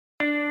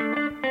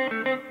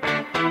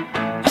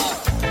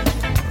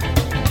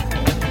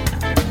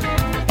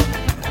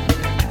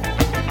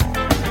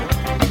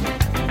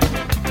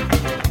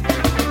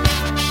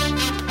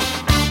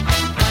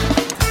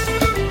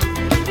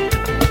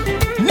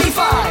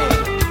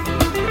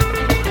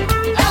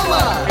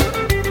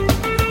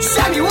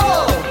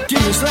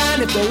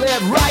people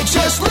live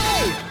righteously.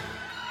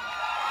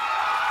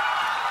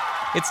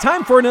 It's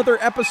time for another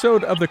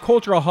episode of the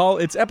Cultural Hall.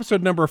 It's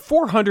episode number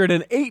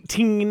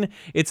 418.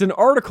 It's an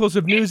Articles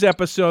of News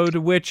episode,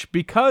 which,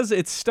 because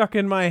it's stuck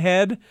in my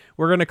head,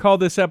 we're going to call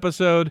this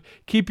episode,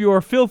 Keep Your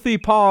Filthy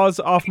Paws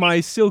Off My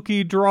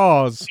Silky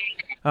Draws.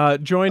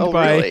 Joined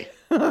by...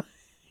 Really?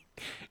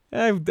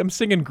 I'm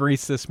singing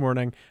Grease this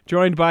morning.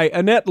 Joined by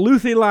Annette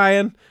Luthi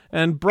Lion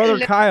and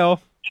brother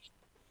Kyle.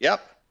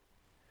 Yep.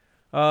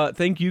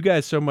 Thank you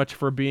guys so much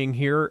for being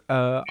here.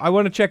 I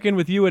want to check in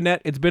with you,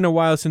 Annette. It's been a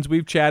while since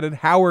we've chatted.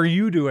 How are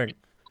you doing?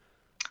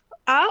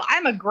 Oh,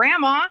 I'm a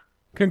grandma.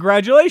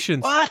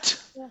 Congratulations.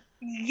 What?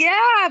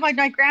 Yeah,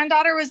 my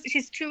granddaughter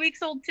she's 2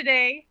 weeks old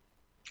today,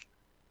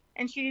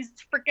 and she's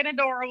freaking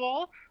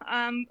adorable.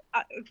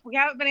 We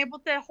haven't been able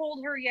to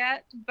hold her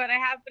yet, but I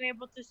have been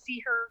able to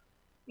see her,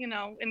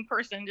 in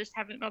person. Just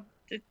haven't been able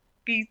to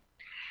be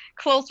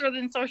closer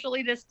than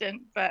socially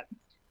distant, but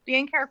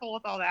being careful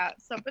with all that.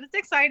 But it's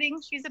exciting.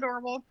 She's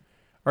adorable.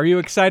 Are you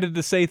excited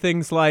to say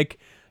things like,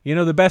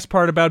 the best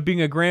part about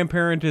being a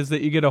grandparent is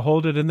that you get to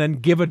hold it and then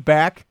give it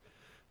back?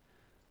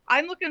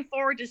 I'm looking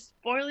forward to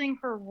spoiling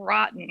her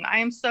rotten. I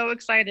am so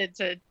excited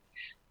to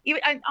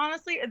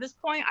honestly, at this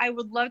point, I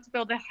would love to be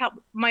able to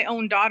help my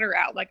own daughter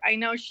out. Like, I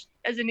know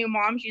as a new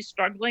mom, she's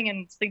struggling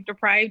and sleep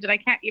deprived, and I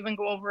can't even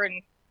go over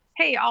and,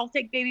 hey, I'll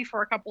take baby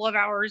for a couple of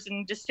hours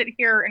and just sit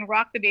here and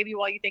rock the baby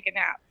while you take a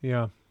nap.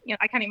 Yeah.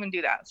 I can't even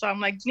do that. So I'm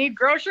like, do you need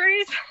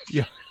groceries?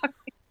 Yeah.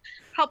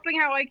 Helping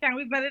how I can.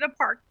 We've met at a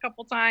park a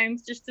couple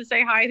times just to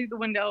say hi through the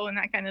window and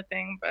that kind of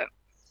thing. But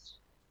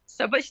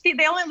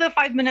they only live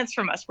 5 minutes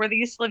from us, where they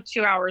used to live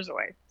 2 hours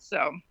away.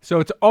 So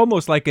it's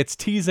almost like it's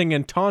teasing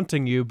and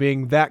taunting you,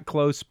 being that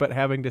close but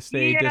having to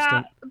stay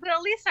distant. But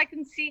at least I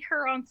can see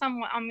her in some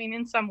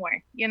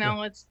way.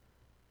 It's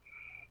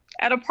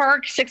at a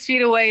park 6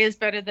 feet away is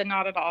better than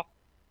not at all.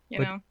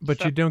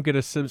 But you don't get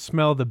to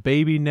smell the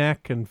baby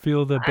neck and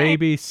feel the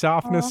baby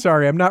softness.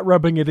 Sorry, I'm not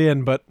rubbing it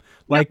in, but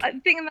like... The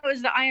thing, though,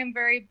 is that I am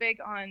very big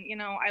on,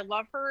 I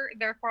love her,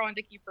 therefore I want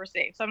to keep her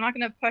safe. So I'm not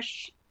going to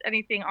push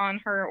anything on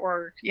her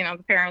or,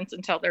 the parents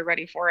until they're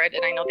ready for it.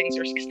 And I know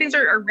things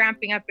are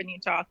ramping up in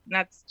Utah, and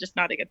that's just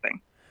not a good thing.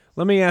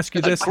 Let me ask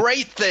you this. A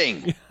great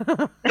thing.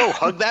 Go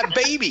hug that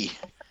baby.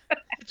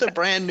 It's a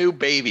brand new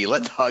baby.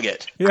 Let's hug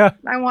it. Yeah.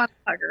 I want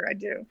to hug her. I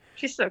do.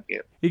 She's so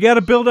cute. You got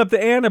to build up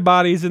the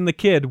antibodies in the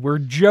kid. We're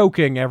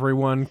joking,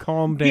 everyone.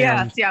 Calm down.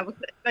 Yes, yeah. With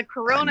the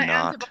corona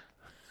antibodies,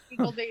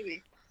 single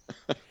baby.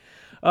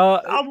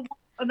 The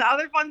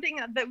other fun thing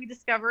that we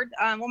discovered,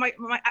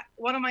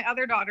 one of my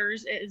other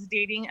daughters is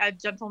dating a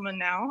gentleman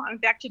now.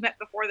 They actually met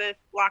before the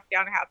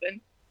lockdown happened.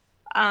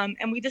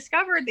 And we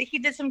discovered that he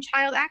did some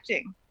child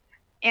acting.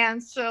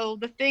 And so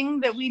the thing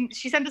that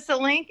she sent us a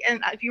link,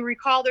 and if you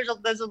recall, there's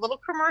a little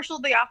commercial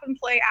they often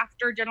play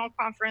after general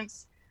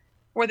conference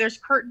where there's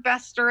Kurt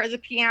Bester as a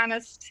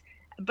pianist,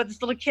 but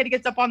this little kid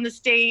gets up on the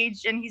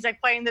stage and he's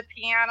like playing the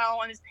piano,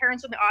 and his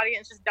parents in the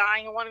audience just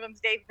dying, and one of them's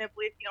Dave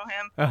Nibley, if you know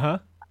him.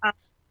 Uh-huh.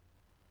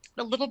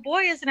 The little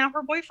boy is now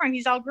her boyfriend.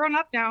 He's all grown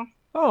up now.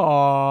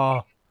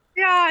 Aww.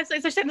 Yeah, so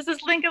they sent us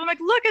this link, and I'm like,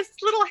 look,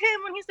 it's little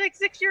him when he's like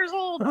 6 years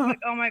old. I'm like,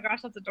 oh my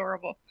gosh, that's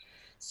adorable.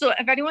 So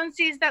if anyone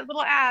sees that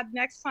little ad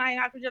next time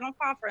after general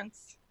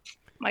conference,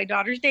 my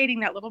daughter's dating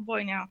that little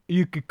boy now.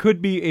 You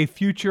could be a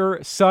future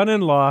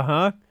son-in-law,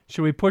 huh?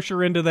 Should we push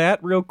her into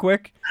that real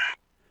quick?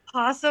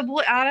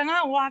 Possibly. I don't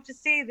know. We'll have to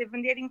see. They've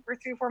been dating for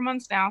 3 or 4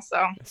 months now,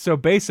 so. So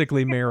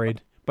basically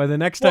married. By the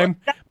next time.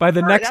 She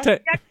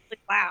actually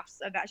laughs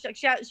at that.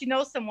 She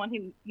knows someone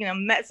who,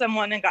 met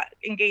someone and got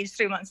engaged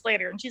 3 months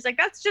later, and she's like,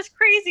 "That's just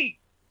crazy.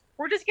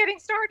 We're just getting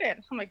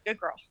started." I'm like, "Good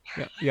girl."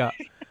 Yeah.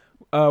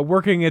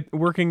 Working at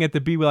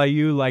the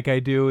BYU like I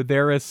do,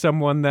 there is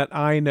someone that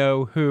I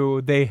know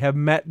who they have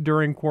met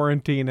during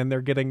quarantine, and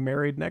they're getting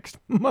married next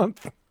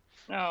month.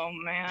 Oh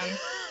man.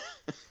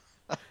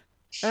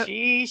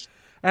 Sheesh.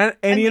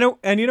 And you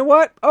know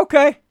what?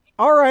 Okay.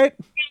 All right.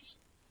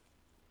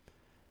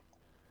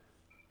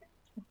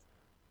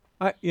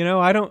 I'm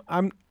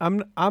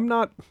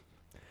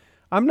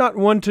not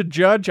one to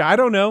judge. I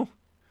don't know.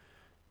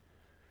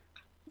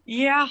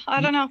 Yeah,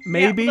 I don't know.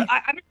 Maybe. Yeah,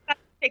 I'm just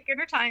taking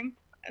her time.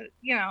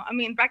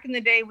 Back in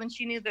the day when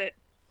she knew that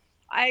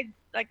I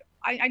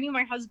knew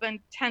my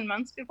husband 10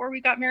 months before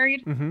we got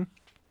married. Mm-hmm.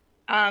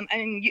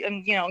 And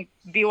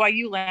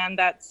BYU land,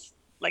 that's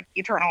like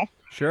eternal.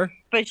 Sure.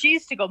 But she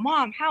used to go,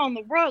 "Mom, how in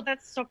the world?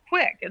 That's so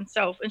quick." And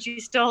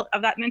she's still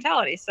of that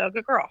mentality. So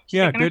good girl.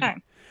 She's taking good. her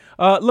time.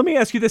 Let me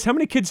ask you this. How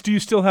many kids do you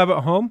still have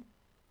at home?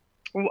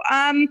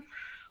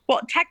 Well,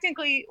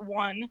 technically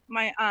one.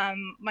 My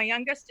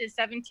youngest is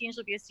 17.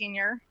 She'll be a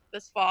senior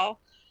this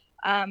fall.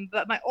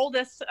 But my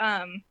oldest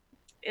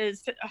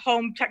is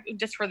home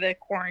just for the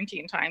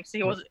quarantine time. So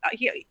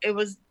it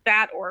was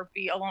that or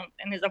be alone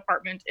in his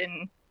apartment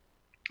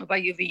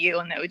by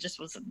UVU, and it just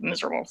was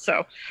miserable.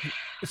 So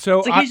he's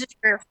just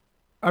here.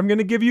 I'm going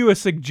to give you a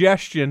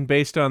suggestion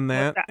based on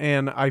that,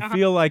 and I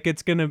feel like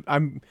it's going to,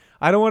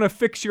 I don't want to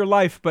fix your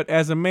life, but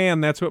as a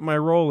man, that's what my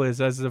role is,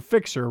 as a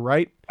fixer,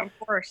 right? Of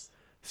course.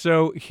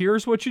 So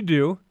here's what you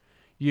do.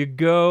 You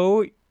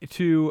go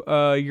to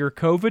your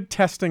COVID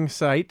testing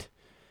site.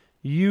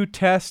 You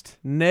test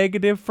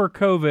negative for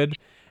COVID,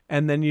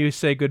 and then you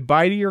say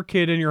goodbye to your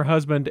kid and your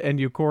husband, and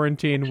you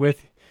quarantine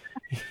with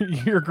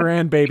your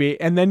grandbaby,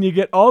 and then you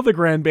get all the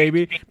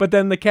grandbaby, but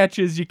then the catch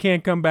is you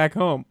can't come back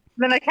home.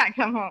 Then I can't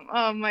come home.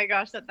 Oh my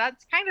gosh,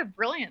 that's kind of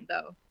brilliant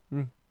though.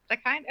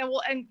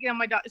 And you know,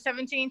 my daughter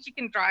 17, she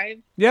can drive.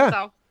 Yeah.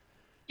 So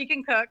she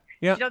can cook.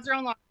 Yeah. She does her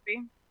own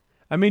laundry.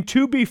 I mean,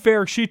 to be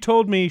fair, she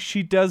told me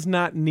she does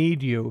not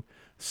need you.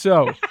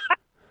 So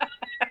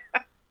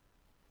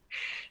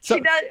She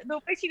does. The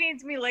way she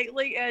needs me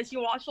lately is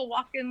she'll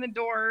walk in the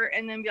door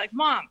and then be like,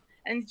 "Mom,"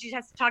 and she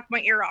has to talk my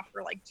ear off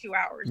for like 2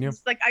 hours. Yep.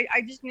 It's like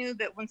I just knew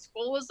that when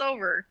school was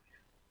over,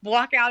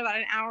 block out about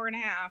an hour and a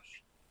half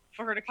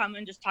for her to come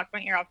and just talk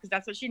my ear off, because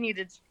that's what she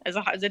needed as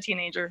a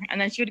teenager, and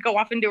then she would go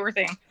off and do her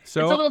thing.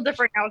 So it's a little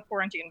different now with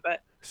quarantine,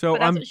 but that's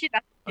I'm what she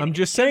does. I'm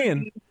just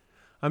saying.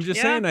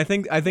 I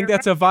think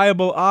that's a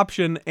viable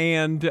option.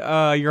 And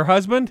your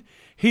husband,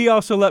 he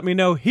also let me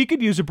know he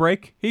could use a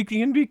break. He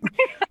can be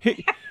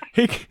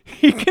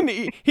he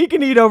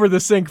can eat over the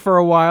sink for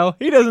a while.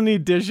 He doesn't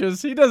need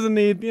dishes. He doesn't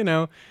need any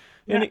of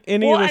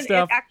the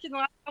stuff. Actually, in the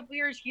last couple of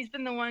years, he's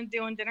been the one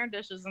doing dinner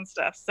dishes and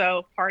stuff.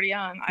 So party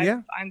on.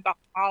 I'm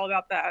all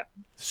about that.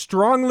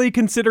 Strongly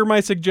consider my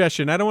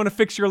suggestion. I don't want to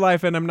fix your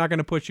life, and I'm not going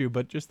to push you,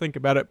 but just think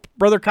about it,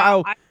 Brother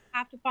Kyle. I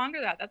have to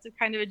ponder that. That's a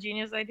kind of a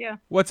genius idea.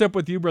 What's up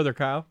with you, Brother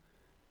Kyle?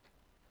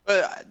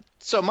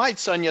 So my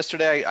son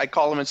yesterday, I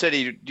called him and said,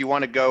 "Do you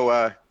want to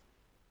go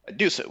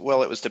do so?"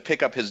 Well, it was to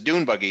pick up his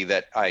dune buggy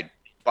that I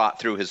bought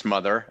through his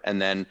mother,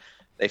 and then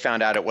they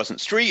found out it wasn't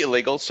street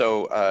illegal,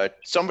 so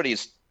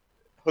somebody's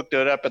hooked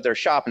it up at their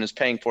shop and is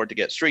paying for it to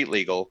get street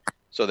legal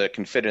so that it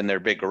can fit in their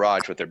big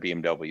garage with their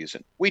BMWs.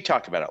 And we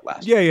talked about it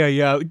last week.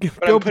 Yeah.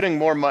 But I'm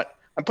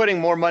putting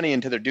more money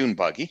into their dune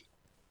buggy.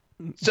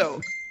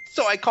 So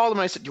I called him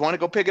and I said, "Do you want to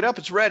go pick it up?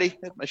 It's ready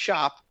at my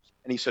shop."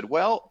 And he said,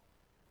 "Well,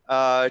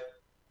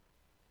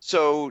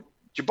 so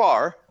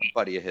Jabbar, a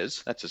buddy of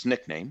his, that's his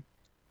nickname,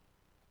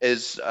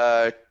 is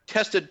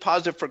tested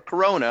positive for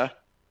corona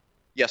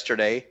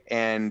yesterday,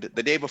 and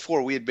the day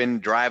before we had been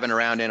driving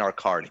around in our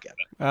car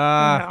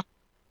together.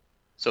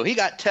 So he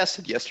got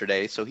tested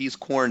yesterday, so he's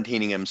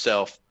quarantining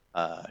himself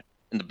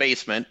in the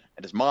basement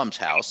at his mom's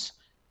house.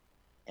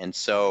 And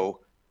so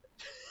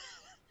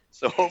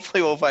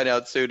hopefully we'll find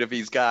out soon if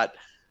he's got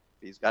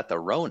the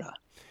Rona."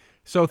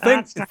 So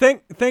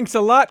thanks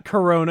a lot,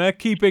 Corona,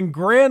 keeping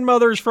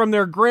grandmothers from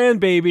their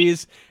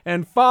grandbabies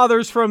and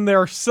fathers from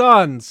their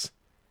sons.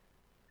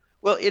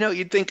 Well,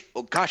 you'd think,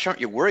 "Oh gosh,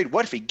 aren't you worried?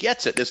 What if he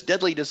gets it, this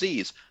deadly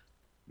disease?"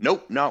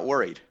 Nope, not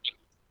worried.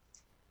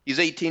 He's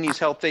 18, he's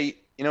healthy.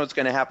 It's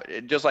going to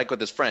happen. Just like with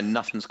his friend,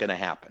 nothing's going to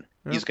happen.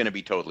 He's going to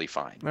be totally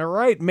fine. All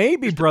right,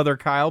 maybe, Brother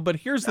Kyle, but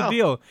here's the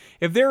deal.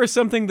 If there is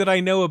something that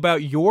I know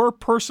about your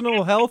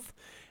personal health,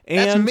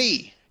 that's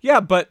me. Yeah,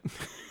 but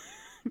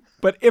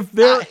if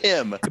Not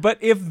him. But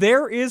if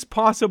there is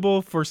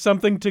possible for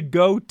something to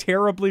go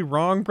terribly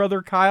wrong,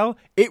 Brother Kyle,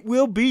 it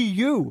will be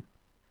you.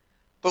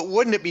 But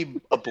wouldn't it be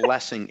a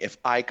blessing if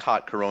I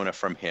caught corona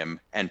from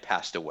him and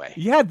passed away?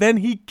 Yeah, then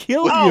he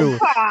killed you.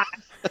 God.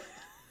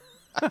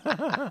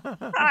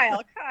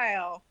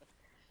 Kyle.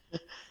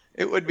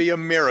 It would be a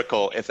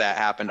miracle if that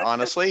happened,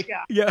 honestly.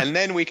 Yeah. And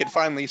then we could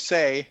finally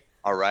say,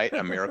 all right,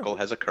 a miracle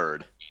has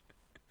occurred.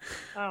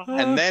 Oh.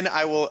 And then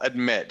I will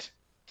admit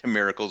to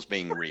miracles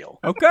being real.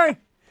 Okay.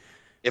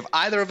 If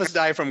either of us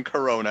die from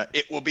corona,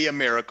 it will be a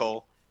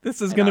miracle.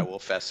 I will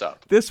fess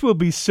up. This will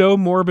be so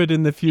morbid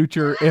in the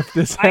future if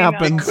this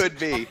happens. It could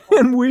be.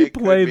 And we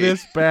play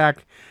this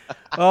back.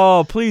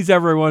 Oh, please,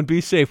 everyone,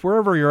 be safe.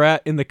 Wherever you're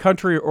at in the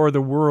country or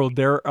the world,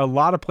 there are a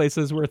lot of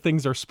places where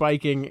things are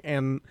spiking,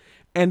 and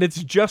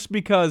it's just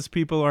because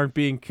people aren't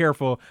being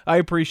careful. I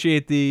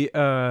appreciate the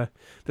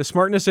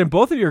smartness in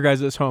both of your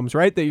guys' homes,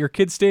 right? That your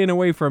kid's staying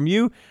away from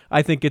you.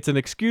 I think it's an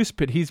excuse,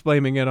 but he's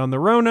blaming it on the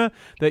Rona.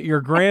 That your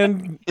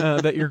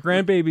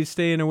grandbaby's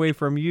staying away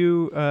from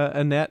you,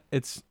 Annette.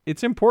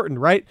 It's important,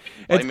 right?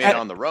 Blaming it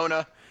on the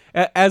Rona.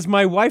 As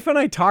my wife and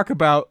I talk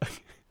about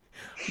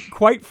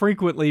quite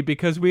frequently,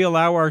 because we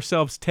allow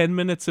ourselves 10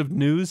 minutes of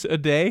news a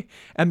day,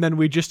 and then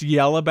we just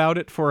yell about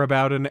it for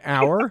about an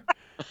hour.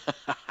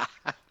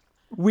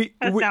 That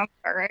sounds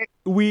all right.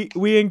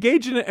 We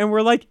engage in it, and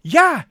we're like,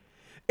 yeah,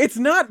 it's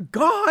not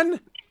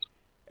gone.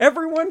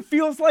 Everyone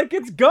feels like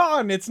it's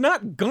gone. It's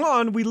not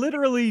gone. We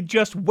literally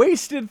just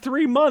wasted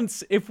 3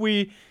 months if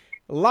we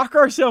lock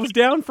ourselves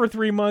down for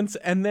 3 months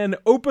and then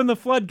open the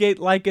floodgate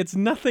like it's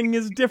nothing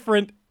is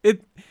different.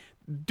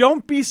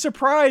 Don't be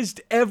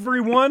surprised,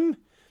 everyone.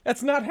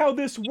 That's not how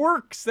this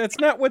works. That's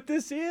not what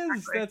this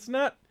is. That's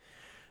not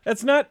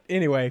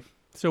anyway.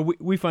 So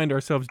we find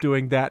ourselves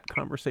doing that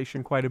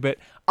conversation quite a bit.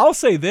 I'll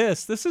say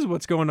this is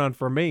what's going on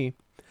for me.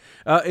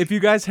 If you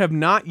guys have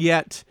not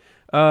yet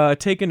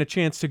taken a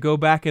chance to go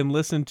back and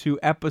listen to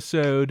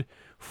episode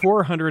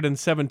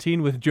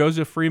 417 with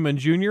Joseph Freeman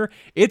Jr.,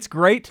 it's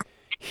great.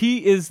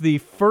 He is the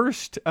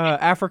first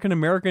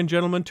African-American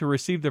gentleman to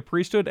receive the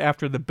priesthood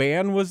after the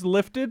ban was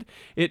lifted.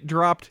 It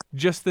dropped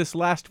just this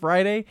last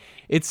Friday.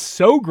 It's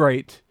so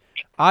great.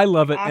 I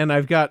love it, and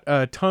I've got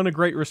a ton of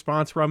great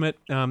response from it.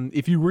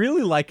 If you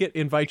really like it,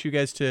 invite you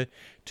guys to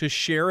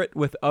share it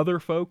with other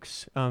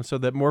folks so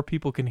that more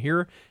people can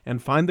hear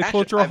and find the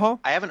Cultural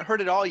Hall. I haven't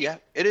heard it all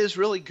yet. It is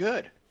really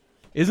good.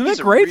 Isn't it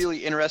great?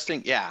 Really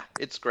interesting. Yeah,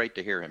 it's great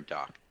to hear him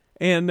talk.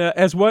 And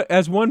as one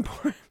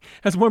person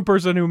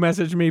who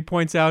messaged me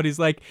points out, he's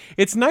like,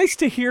 it's nice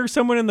to hear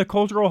someone in the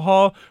Cultural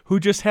Hall who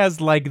just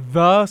has like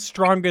the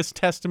strongest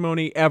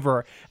testimony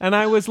ever. And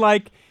I was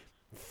like,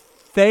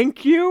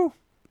 thank you.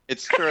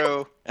 It's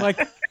true. Like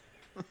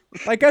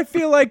I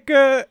feel like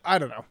I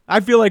don't know.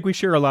 I feel like we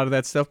share a lot of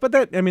that stuff, but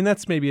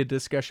that's maybe a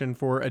discussion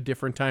for a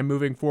different time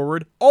moving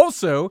forward.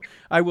 Also,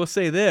 I will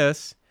say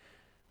this.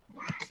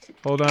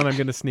 Hold on, I'm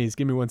gonna sneeze.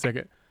 Give me 1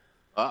 second.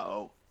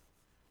 Uh-oh.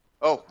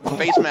 Oh,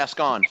 face mask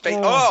on.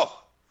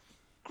 Oh,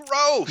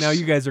 gross. Now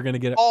you guys are gonna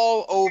get it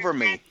all over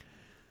me.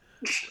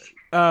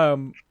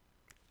 For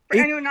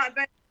anyone not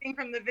benefiting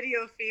from the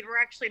video feed,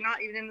 we're actually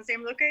not even in the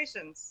same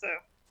locations. So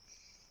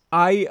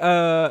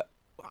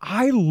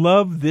I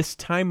love this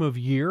time of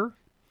year.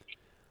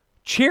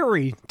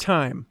 Cherry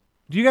time.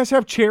 Do you guys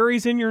have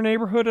cherries in your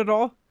neighborhood at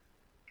all?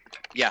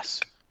 Yes.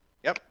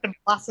 Yep. The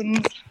blossoms.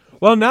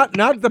 Well, not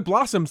the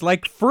blossoms,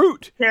 like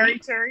fruit.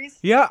 Cherries.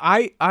 Yeah,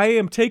 I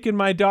am taking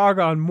my dog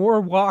on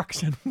more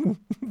walks, and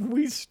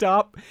we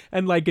stop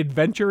and like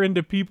adventure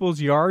into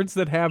people's yards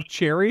that have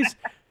cherries.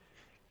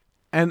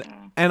 And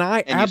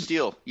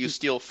you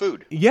steal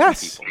food.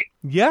 Yes. From people.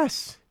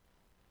 Yes.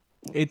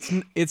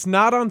 It's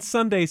not on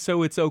Sunday,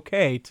 so it's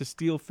okay to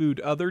steal food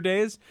other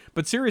days.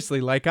 But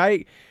seriously, like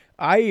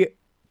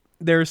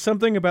there's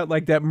something about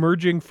like that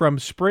merging from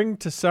spring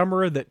to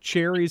summer that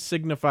cherries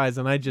signifies,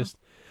 and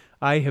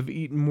I have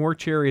eaten more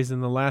cherries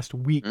in the last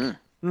week.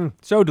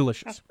 So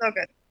delicious. That's so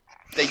good.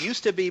 They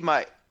used to be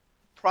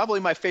probably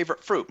my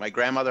favorite fruit. My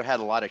grandmother had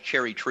a lot of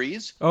cherry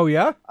trees. Oh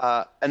yeah?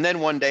 And then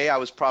one day I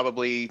was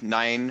probably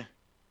 9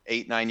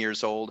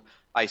 years old.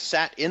 I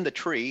sat in the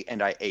tree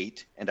and I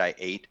ate and I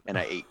ate and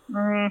I ate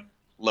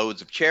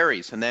loads of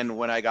cherries. And then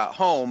when I got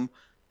home,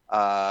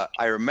 I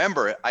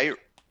remember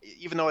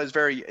even though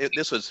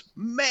this was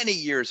many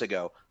years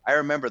ago, I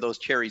remember those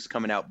cherries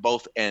coming out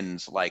both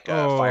ends like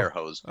a fire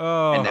hose.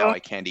 And now I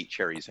can't eat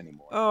cherries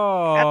anymore.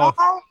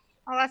 Oh,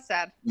 that's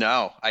sad.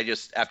 No,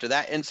 after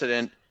that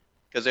incident,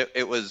 because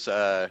it was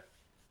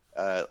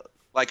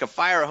like a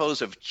fire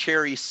hose of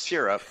cherry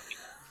syrup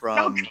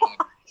from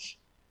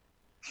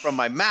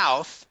my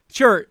mouth.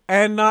 Sure,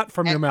 and not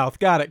from your mouth.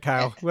 Got it,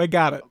 Kyle. We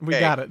got it. We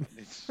got it.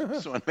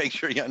 Just want to make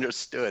sure you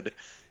understood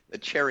the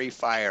cherry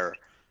fire.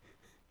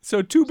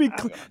 So to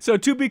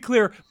be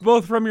clear,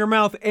 both from your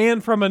mouth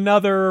and from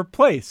another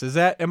place.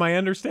 Am I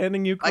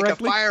understanding you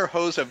correctly? Like a fire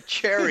hose of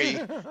cherry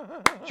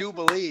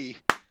Jubilee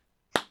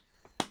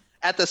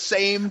at the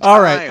same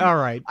time. All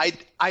right.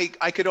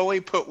 I could only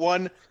put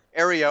one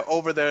area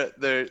over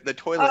the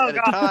toilet at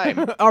a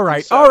time. All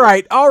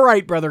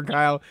right, brother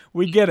Kyle.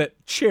 We get it.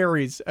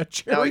 Cherries. A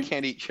cherry. Now I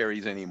can't eat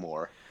cherries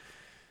anymore.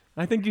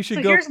 I think you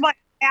should go. Here's what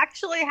I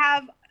actually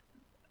have.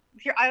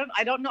 Here,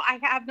 I don't know. I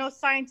have no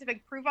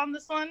scientific proof on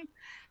this one,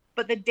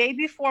 but the day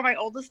before my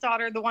oldest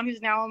daughter, the one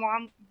who's now a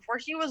mom, before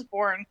she was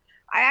born,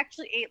 I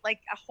actually ate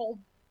like a whole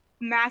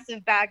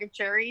massive bag of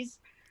cherries.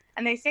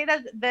 And they say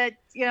that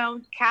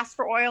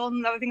castor oil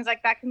and other things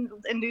like that can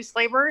induce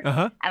labor.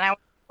 And I went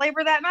to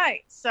labor that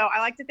night. So I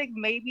like to think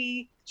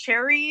maybe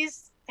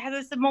cherries has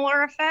a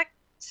similar effect.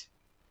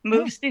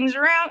 Moves things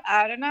around.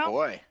 I don't know.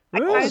 Boy,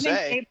 I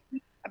think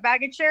maybe a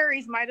bag of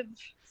cherries might have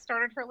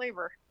started her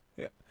labor.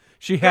 Yeah.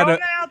 She had out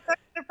there to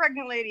the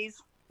pregnant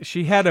ladies.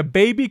 She had a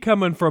baby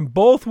coming from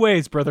both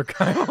ways, brother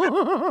Kyle.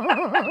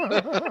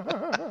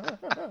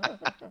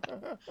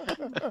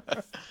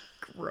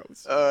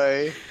 Gross.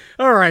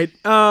 All right.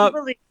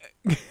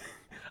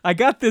 I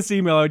got this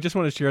email. I just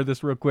want to share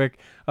this real quick.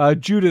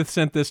 Judith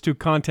sent this to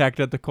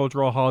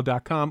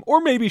contact@theculturalhall.com,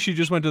 or maybe she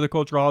just went to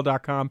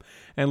theculturalhall.com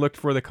and looked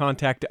for the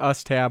Contact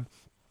Us tab.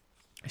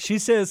 She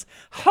says,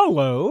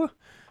 "Hello.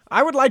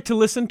 I would like to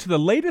listen to the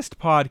latest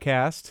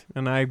podcast,"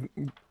 and I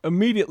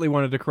immediately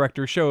wanted to correct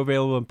her, show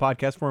available in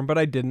podcast form, but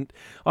I didn't,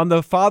 "on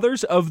the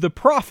Fathers of the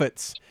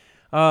Prophets.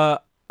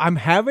 I'm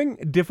having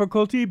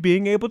difficulty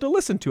being able to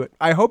listen to it.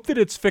 I hope that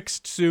it's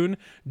fixed soon.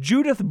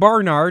 Judith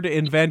Barnard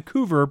in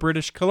Vancouver,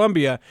 British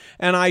Columbia."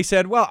 And I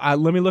said, well,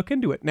 let me look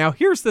into it. Now,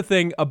 here's the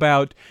thing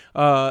about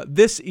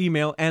this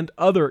email and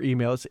other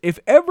emails. If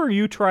ever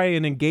you try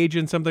and engage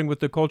in something with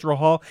the Cultural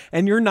Hall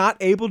and you're not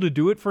able to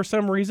do it for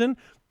some reason,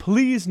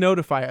 please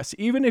notify us.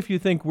 Even if you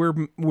think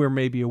we're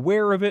maybe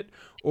aware of it,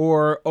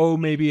 or,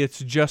 maybe it's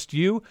just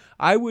you.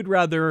 I would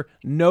rather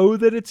know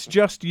that it's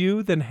just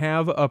you than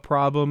have a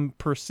problem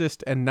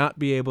persist and not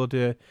be able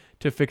to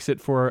to fix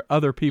it for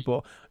other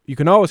people. You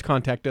can always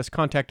contact us,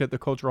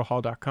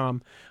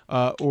 contact@theculturalhall.com,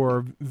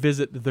 or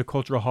visit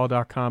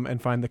theculturalhall.com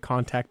and find the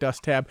Contact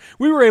Us tab.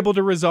 We were able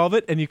to resolve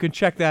it, and you can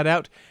check that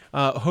out.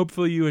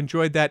 Hopefully you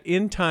enjoyed that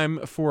in time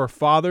for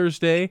Father's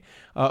Day.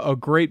 A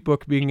great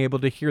book, being able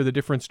to hear the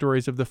different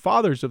stories of the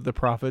fathers of the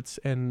prophets,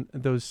 and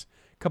those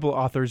couple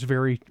authors,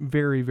 very,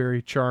 very,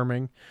 very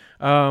charming.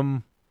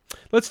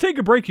 Let's take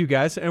a break, you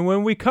guys, and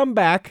when we come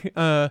back,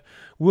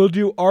 we'll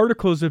do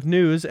articles of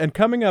news. And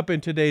coming up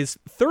in today's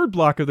third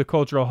block of the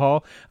Cultural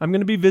Hall, I'm going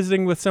to be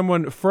visiting with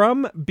someone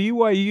from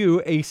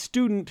BYU, a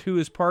student who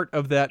is part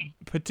of that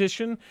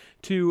petition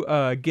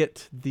to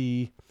get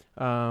the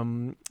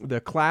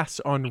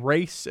class on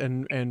race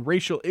and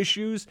racial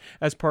issues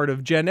as part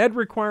of Gen Ed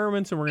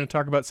requirements, and we're going to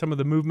talk about some of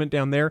the movement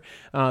down there.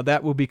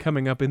 That will be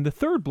coming up in the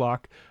third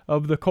block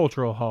of the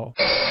Cultural Hall.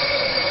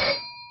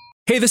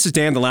 Hey, this is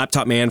Dan, the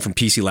laptop man from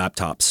PC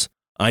Laptops.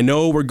 I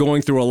know we're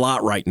going through a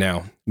lot right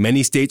now.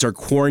 Many states are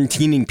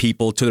quarantining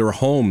people to their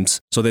homes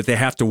so that they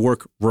have to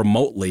work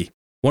remotely.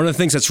 One of the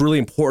things that's really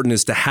important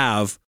is to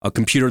have a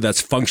computer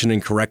that's functioning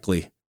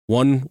correctly.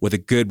 One with a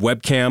good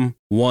webcam,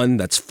 one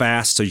that's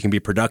fast so you can be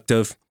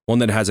productive, one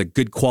that has a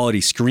good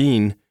quality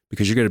screen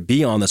because you're going to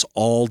be on this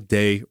all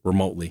day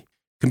remotely.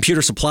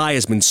 Computer supply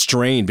has been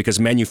strained because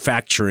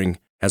manufacturing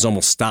has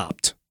almost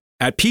stopped.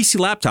 At PC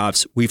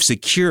Laptops, we've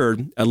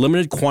secured a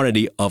limited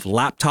quantity of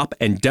laptop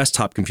and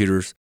desktop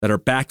computers that are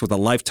backed with a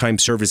lifetime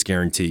service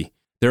guarantee.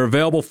 They're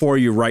available for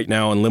you right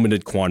now in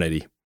limited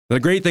quantity. The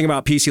great thing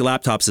about PC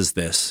Laptops is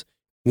this.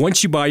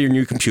 Once you buy your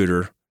new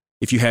computer,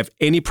 if you have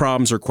any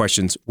problems or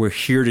questions, we're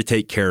here to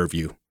take care of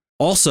you.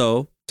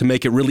 Also, to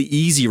make it really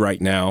easy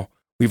right now,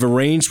 we've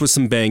arranged with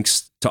some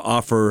banks to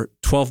offer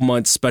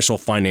 12-month special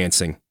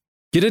financing.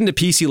 Get into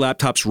PC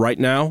Laptops right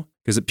now,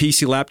 because at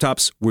PC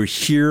Laptops, we're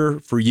here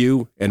for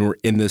you and we're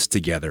in this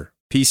together.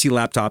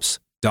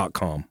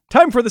 PCLaptops.com.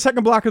 Time for the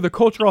second block of the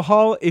Cultural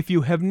Hall. If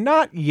you have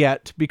not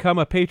yet become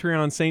a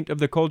Patreon saint of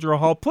the Cultural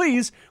Hall,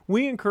 please,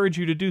 we encourage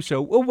you to do so.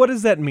 Well, what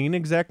does that mean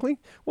exactly?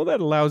 Well,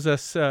 that allows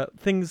us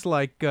things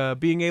like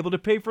being able to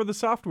pay for the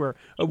software,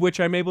 of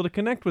which I'm able to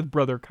connect with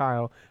Brother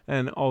Kyle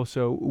and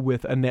also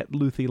with Annette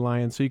Luthi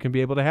Lyon, so you can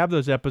be able to have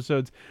those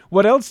episodes.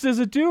 What else does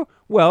it do?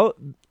 Well,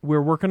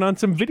 we're working on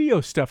some video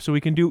stuff so we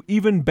can do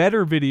even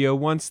better video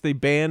once the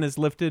ban is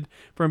lifted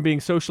from being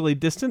socially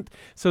distant,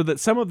 so that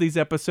some of these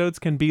episodes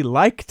can be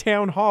like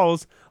town halls,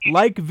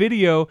 like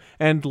video,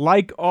 and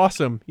like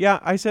awesome. Yeah,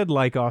 I said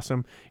like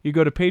awesome. You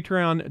go to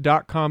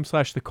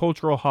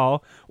patreon.com/theculturalhall,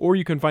 or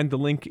you can find the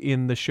link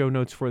in the show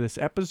notes for this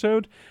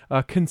episode.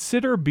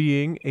 Consider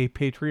being a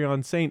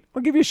Patreon saint.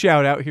 I'll give you a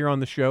shout out here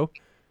on the show.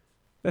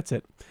 That's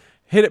it.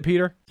 Hit it,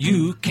 Peter.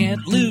 You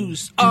can't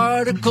lose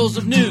articles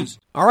of news.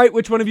 All right,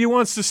 which one of you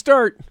wants to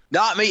start?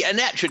 Not me.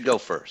 Annette should go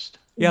first.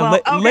 Yeah, Well,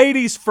 okay.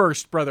 Ladies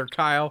first, Brother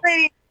Kyle.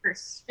 Ladies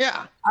first.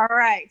 Yeah. All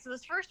right. So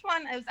this first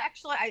one is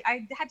actually,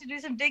 I had to do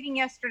some digging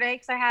yesterday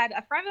because I had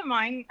a friend of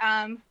mine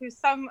who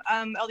some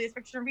LDS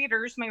Fiction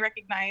readers may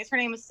recognize. Her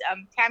name is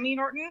Tammy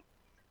Norton.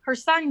 Her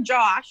son,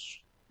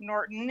 Josh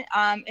Norton,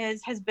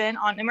 has been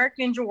on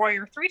American Ninja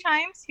Warrior 3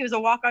 times. He was a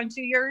walk-on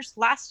 2 years.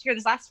 Last year,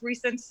 this last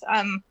recent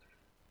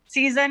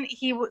season,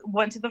 he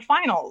went to the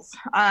finals.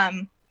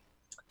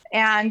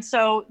 And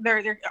so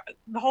the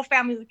whole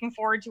family is looking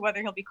forward to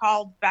whether he'll be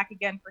called back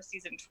again for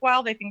season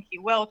 12. I think he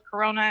will. With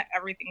Corona,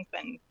 everything's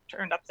been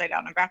turned upside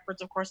down and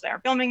backwards. Of course, they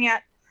aren't filming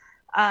yet.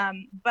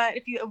 But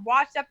if you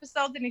watch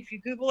episodes and if you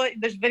Google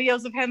it, there's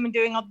videos of him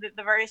doing all the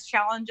various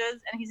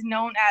challenges, and he's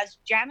known as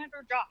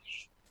Janitor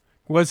Josh.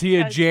 Was he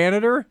a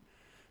janitor?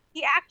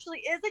 He actually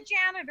is a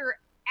janitor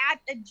at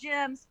a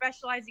gym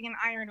specializing in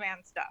Iron Man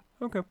stuff.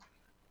 Okay.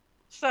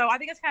 So I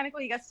think it's kind of cool.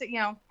 He gets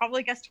to,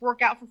 probably gets to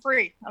work out for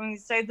free. I mean,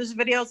 say there's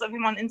videos of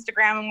him on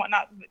Instagram and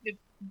whatnot,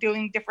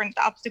 doing different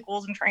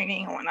obstacles and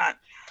training and whatnot.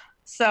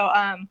 So,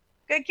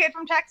 good kid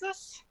from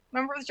Texas,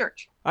 member of the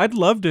church. I'd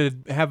love to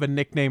have a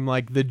nickname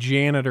like the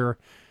janitor.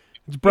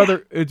 It's brother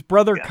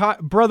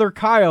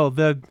Kyle,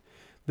 the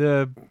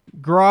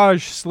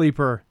garage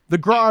sleeper, the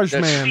garage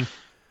man.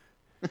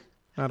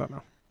 I don't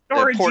know.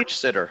 The porch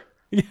sitter.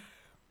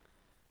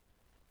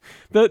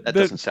 That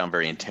doesn't sound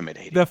very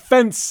intimidating. The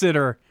fence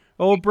sitter.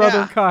 Old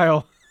brother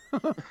Kyle.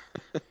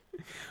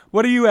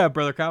 What do you have,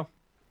 Brother Kyle?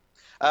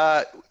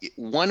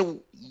 1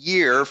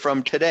 year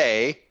from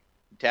today,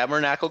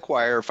 Tabernacle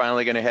Choir are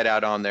finally going to head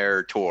out on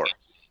their tour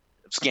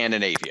of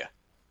Scandinavia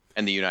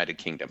and the United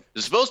Kingdom.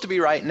 It's supposed to be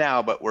right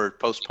now, but we're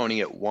postponing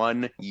it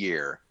 1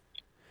 year.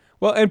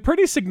 Well, and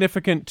pretty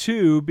significant,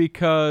 too,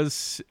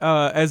 because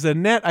as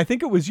Annette, I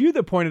think it was you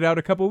that pointed out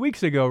a couple of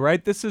weeks ago,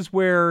 right? This is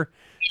where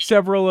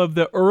several of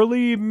the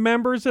early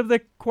members of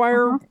the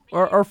choir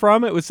are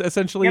from. It was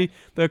essentially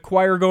the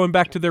choir going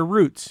back to their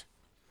roots.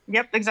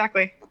 Yep,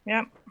 exactly.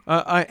 Yep.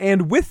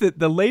 And with it,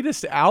 the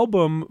latest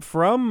album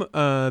from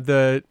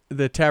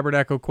the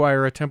Tabernacle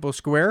Choir at Temple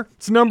Square,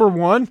 it's number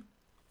 1.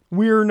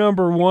 We're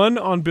number 1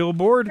 on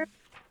Billboard.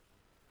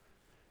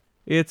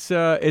 It's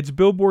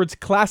Billboard's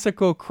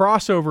classical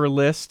crossover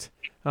list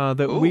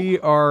that we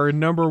are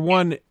number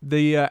 1.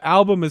 The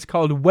album is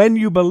called When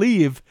You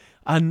Believe,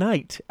 A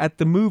Night at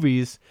the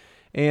Movies.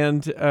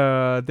 And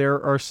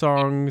there are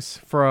songs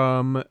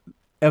from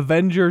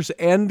Avengers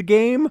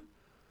Endgame,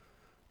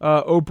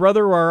 Oh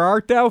Brother, Where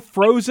Art Thou,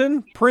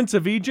 Frozen, Prince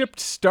of Egypt,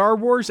 Star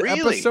Wars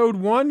Really? Episode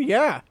 1.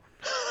 Yeah.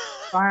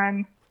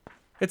 Fun.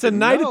 It's a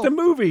night at the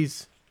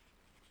movies.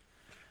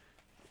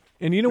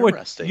 And you know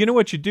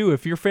what you do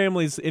if your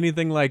family's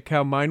anything like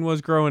how mine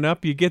was growing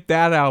up, you get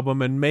that album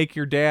and make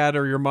your dad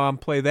or your mom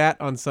play that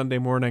on Sunday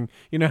morning.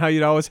 You know how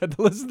you'd always have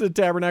to listen to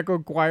Tabernacle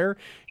Choir?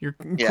 You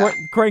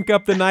crank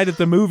up the Night at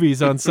the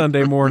Movies on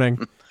Sunday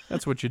morning.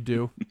 That's what you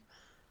do.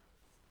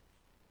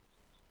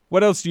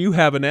 What else do you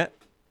have, Annette?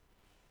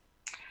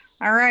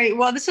 All right.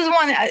 Well, this is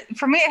one,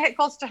 for me, it hit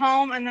close to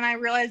home, and then I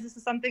realized this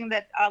is something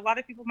that a lot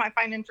of people might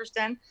find interest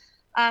in.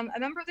 A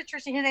member of the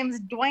church, his name is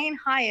Dwayne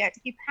Hyatt.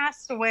 He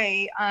passed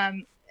away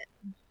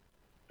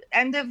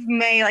end of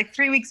May, like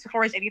 3 weeks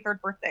before his 83rd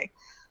birthday.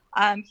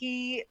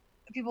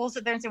 People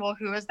sit there and say, well,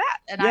 who is that?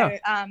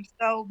 And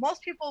so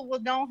most people will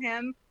know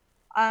him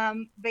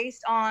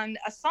based on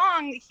a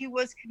song he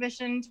was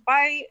commissioned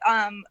by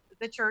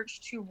the church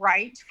to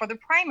write for the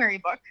primary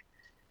book,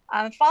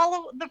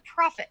 Follow the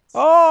Prophets.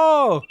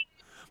 Oh!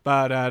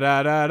 Ba da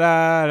da da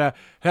da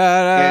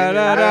da da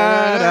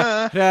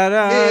da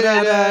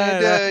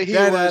da. He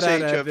was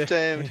age of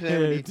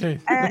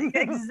 10.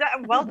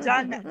 Well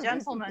done,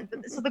 gentlemen.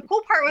 So the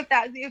cool part with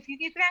that, if you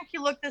can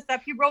actually look this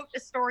up, he wrote a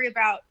story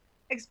about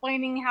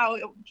explaining how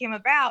it came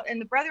about, and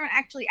the brethren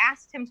actually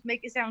asked him to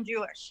make it sound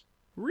Jewish.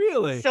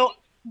 Really? So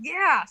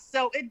yeah,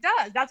 so it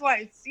does. That's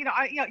why it's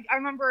I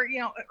remember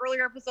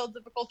earlier episodes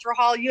of the Cultural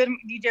Hall, you and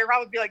DJ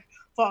Rob would be like,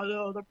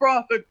 "Follow the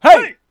prophet."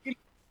 Hey.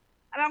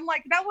 And I'm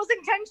like, that was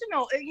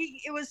intentional.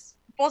 It was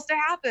supposed to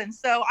happen.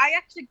 So I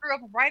actually grew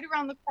up right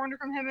around the corner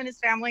from him and his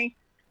family.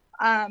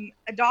 A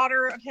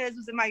daughter of his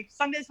was in my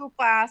Sunday school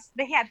class.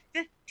 They had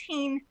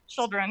 15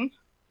 children.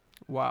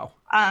 Wow.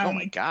 Oh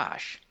my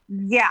gosh.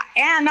 Yeah.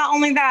 And not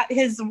only that,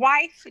 his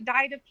wife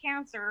died of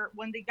cancer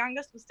when the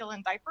youngest was still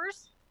in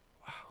diapers.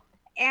 Wow.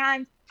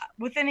 And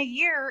within a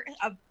year,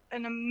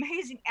 an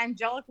amazing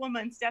angelic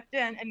woman stepped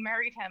in and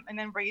married him and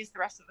then raised the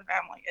rest of the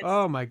family. It's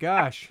oh my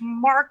gosh. a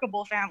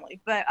remarkable family.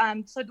 But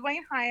so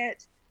Dwayne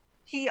Hyatt,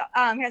 he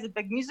has a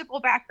big musical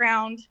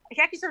background.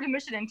 He actually served a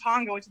mission in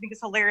Tonga, which I think is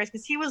hilarious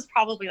because he was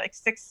probably like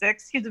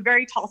 6'6". He's a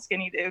very tall,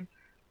 skinny dude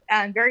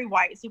and very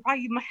white. So he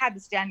probably had to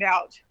stand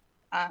out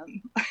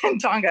in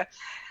Tonga.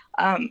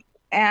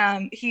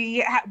 And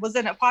he was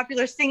in a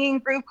popular singing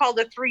group called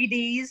the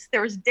 3Ds.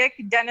 There was Dick,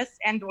 Dennis,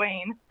 and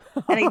Dwayne.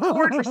 And they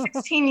toured for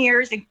 16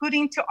 years,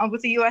 including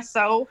with the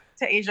USO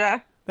to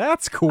Asia.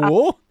 That's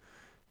cool.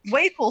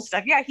 Way cool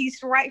stuff. Yeah, he used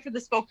to write for the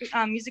spoken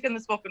music and the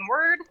spoken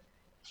word.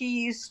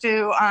 He used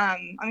to,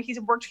 he's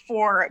worked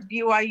for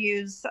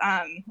BYU's,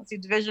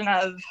 division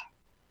of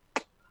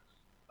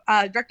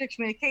Director of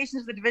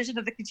Communications, the division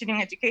of the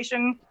continuing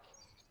education.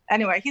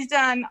 Anyway, he's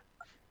been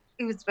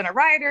a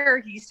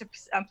writer. He used to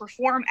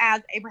perform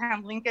as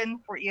Abraham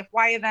Lincoln for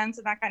EFY events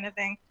and that kind of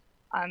thing.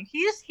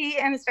 He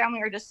and his family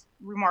are just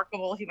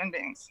remarkable human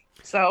beings.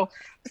 So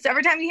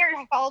every time you hear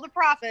Follow the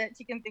Prophet,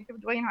 you can think of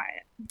Dwayne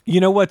Hyatt. You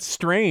know what's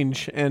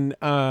strange, and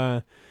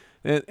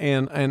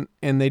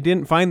they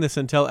didn't find this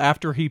until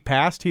after he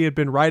passed. He had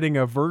been writing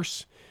a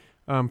verse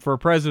for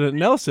President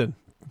Nelson.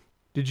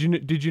 Did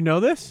you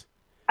know this?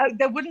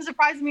 That wouldn't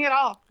surprise me at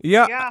all.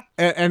 Yeah.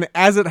 And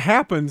as it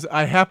happens,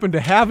 I happen to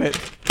have it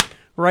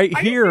right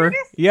here.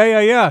 You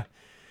Yeah.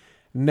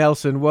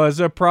 Nelson was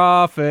a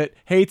prophet,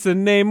 hates the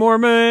name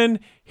Mormon.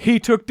 He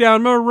took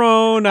down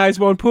Moroni's,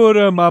 won't put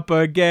him up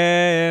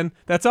again.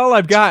 That's all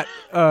I've got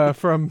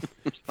from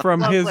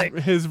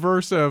his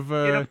verse of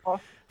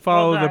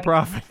Follow the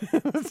Prophet.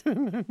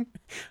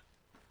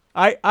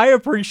 I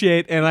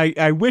appreciate, and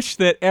I wish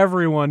that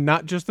everyone,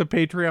 not just the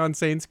Patreon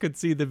saints, could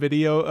see the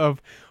video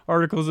of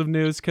Articles of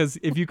News, because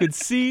if you could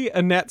see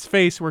Annette's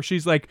face where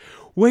she's like,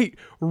 wait,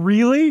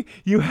 really?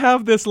 You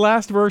have this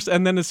last verse?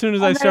 And then as soon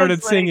as I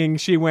started singing,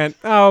 she went,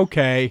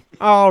 okay,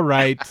 all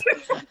right.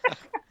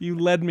 You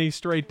led me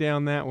straight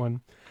down that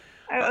one.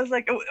 I was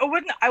like,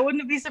 I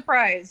wouldn't be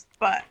surprised,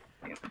 but...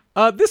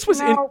 This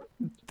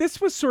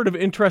was sort of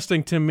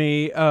interesting to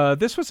me.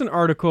 This was an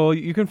article.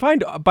 You can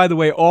find, by the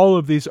way, all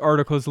of these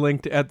articles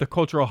linked at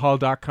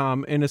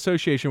theculturalhall.com in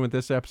association with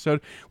this episode.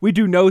 We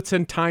do notes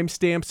and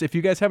timestamps. If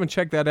you guys haven't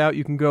checked that out,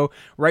 you can go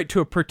right to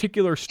a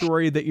particular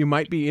story that you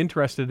might be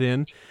interested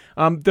in.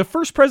 The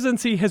First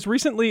Presidency has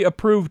recently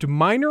approved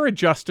minor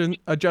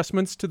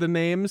adjustments to the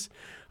names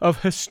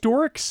of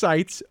historic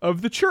sites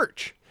of the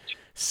church.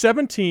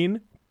 17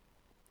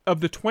 of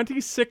the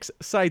 26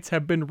 sites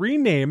have been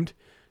renamed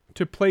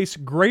to place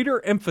greater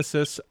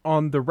emphasis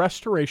on the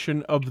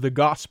restoration of the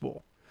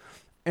gospel.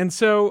 And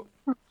so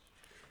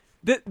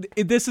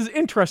this is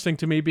interesting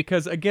to me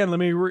because, again, let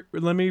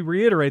me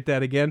reiterate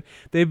that again.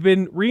 They've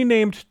been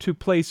renamed to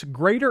place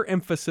greater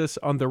emphasis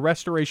on the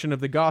restoration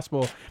of the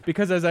gospel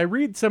because as I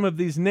read some of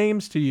these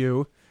names to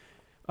you,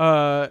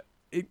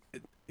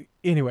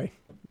 anyway,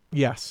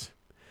 yes.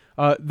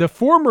 The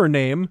former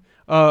name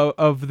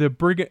of the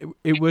Brigham,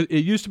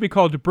 it used to be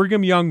called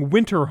Brigham Young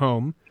Winter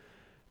Home.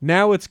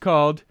 Now it's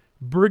called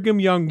Brigham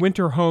Young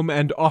Winter Home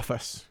and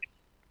Office.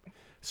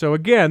 So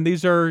again,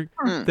 these are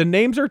the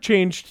names are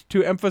changed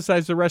to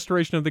emphasize the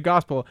restoration of the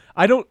gospel.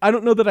 I don't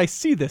know that I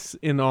see this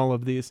in all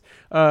of these.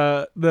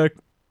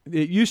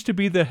 It used to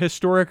be the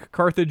historic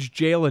Carthage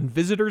Jail and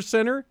Visitors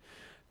Center.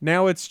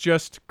 Now it's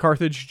just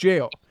Carthage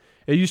Jail.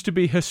 It used to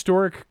be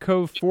historic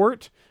Cove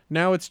Fort.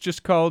 Now it's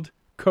just called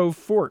Cove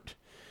Fort.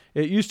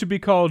 It used to be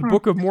called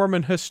Book of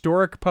Mormon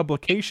Historic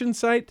Publication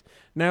Site.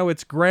 Now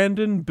it's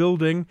Grandin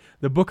Building,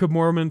 the Book of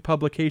Mormon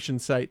Publication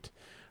Site.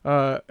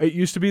 It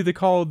used to be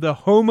called the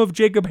Home of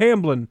Jacob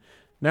Hamblin.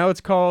 Now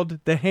it's called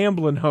the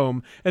Hamblin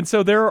Home. And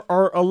so there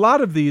are a lot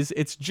of these.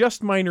 It's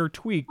just minor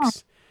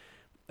tweaks.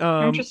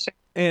 Interesting.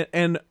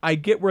 And I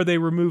get where they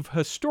remove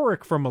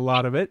historic from a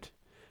lot of it.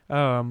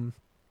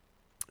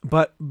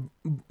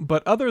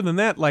 But other than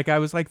that, like I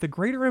was like, the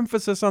greater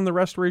emphasis on the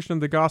restoration of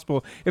the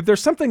gospel, if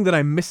there's something that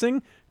I'm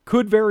missing,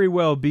 could very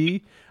well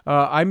be,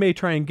 I may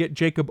try and get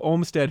Jacob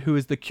Olmsted, who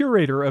is the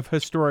curator of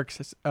historic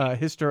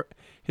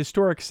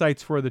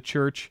sites for the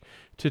church,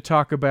 to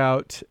talk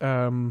about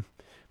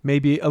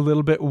maybe a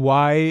little bit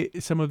why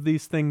some of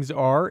these things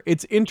are.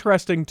 It's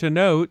interesting to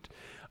note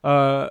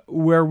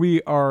where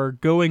we are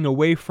going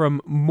away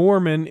from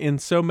Mormon in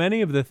so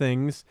many of the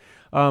things.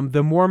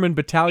 The Mormon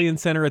Battalion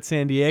Center at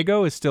San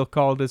Diego is still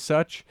called as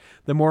such.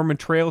 The Mormon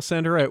Trail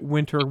Center at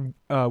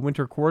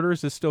Winter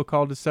Quarters is still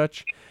called as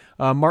such.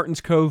 Martins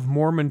Cove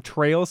Mormon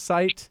Trail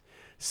Site,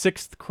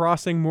 Sixth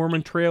Crossing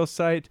Mormon Trail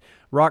Site,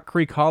 Rock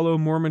Creek Hollow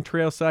Mormon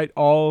Trail Site,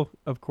 all,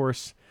 of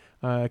course,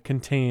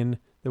 contain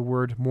the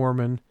word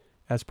Mormon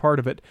as part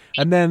of it.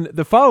 And then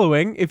the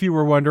following, if you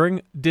were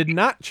wondering, did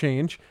not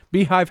change.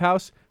 Beehive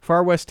House,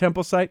 Far West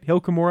Temple Site,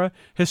 Hill Cumorah,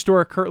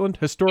 Historic Kirtland,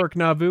 Historic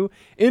Nauvoo,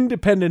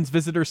 Independence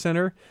Visitor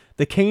Center,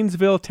 the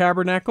Canesville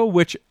Tabernacle,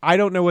 which I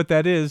don't know what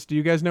that is. Do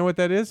you guys know what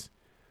that is?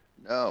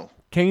 No.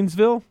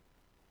 Canesville?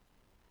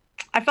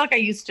 I feel like I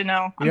used to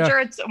know. I'm sure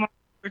it's one of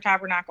the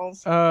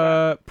tabernacles.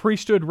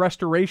 Priesthood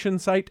Restoration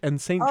Site and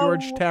St.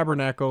 George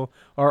Tabernacle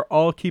are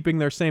all keeping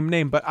their same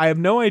name, but I have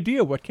no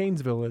idea what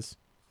Canesville is.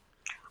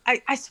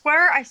 I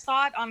swear I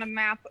saw it on a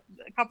map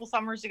a couple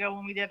summers ago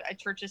when we did a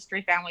church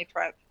history family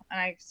trip, and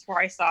I swear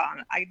I saw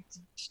it. I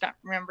just not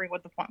remembering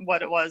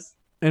what it was.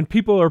 And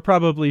people are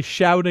probably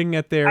shouting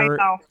at their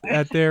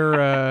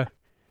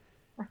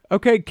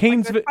okay,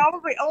 Canesville. Like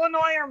probably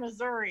Illinois or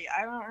Missouri.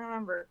 I don't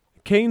remember.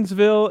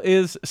 Canesville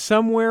is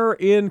somewhere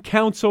in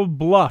Council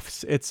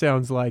Bluffs, it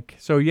sounds like.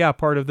 So yeah,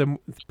 part of the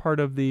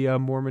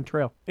Mormon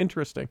Trail.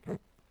 Interesting.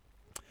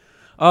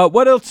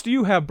 What else do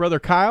you have, Brother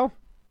Kyle?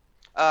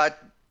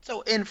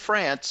 So in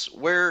France,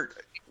 where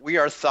we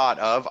are thought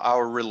of,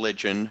 our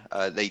religion,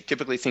 they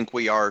typically think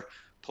we are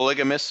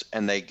polygamous,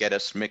 and they get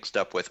us mixed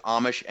up with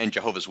Amish and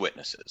Jehovah's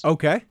Witnesses.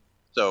 Okay.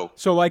 So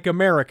like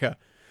America.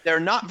 They're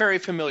not very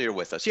familiar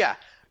with us, yeah.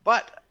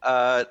 But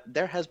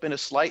there has been a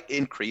slight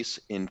increase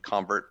in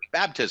convert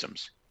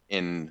baptisms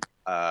in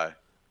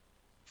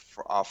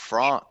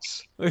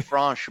France.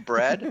 French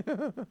bread,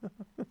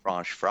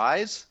 French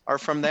fries are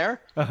from there.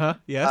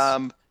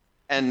 Yes.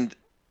 And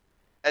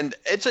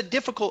it's a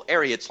difficult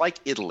area. It's like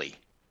Italy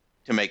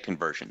to make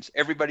conversions.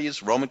 Everybody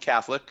is Roman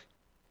Catholic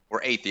or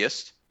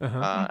atheist,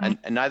 and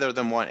neither of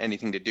them want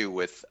anything to do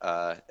with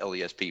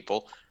LDS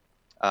people.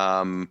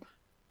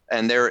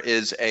 And there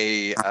is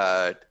a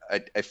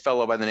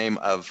fellow by the name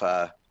of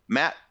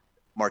Matt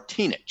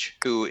Martinich,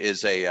 who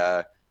is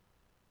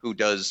who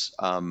does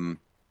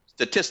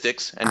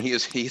statistics, and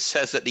he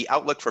says that the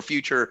outlook for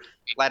future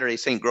Latter-day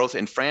Saint growth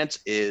in France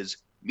is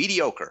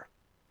mediocre.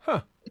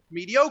 Huh. It's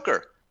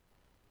mediocre,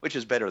 which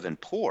is better than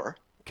poor.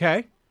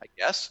 Okay. I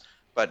guess.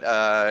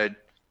 But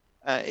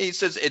he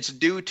says it's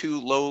due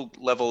to low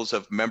levels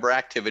of member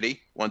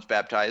activity once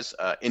baptized,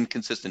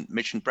 inconsistent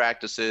mission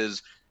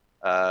practices,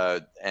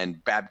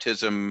 and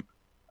baptism,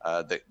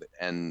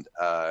 and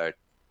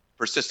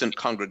persistent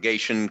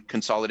congregation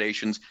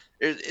consolidations.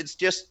 It's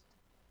just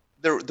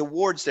the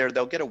wards there.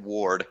 They'll get a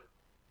ward,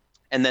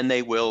 and then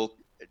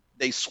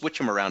they switch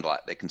them around a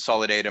lot. They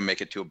consolidate them, make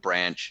it to a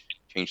branch,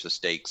 change the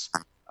stakes,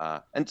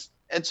 and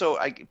so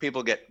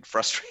people get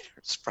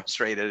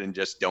frustrated and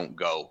just don't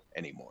go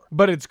anymore.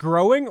 But it's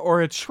growing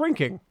or it's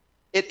shrinking?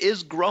 It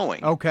is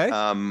growing. Okay.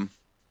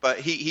 But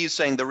he's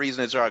saying the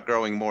reason it's not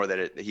growing more,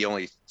 that he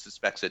only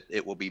suspects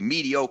it will be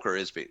mediocre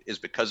is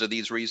because of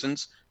these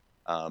reasons,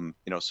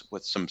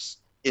 with some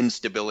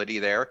instability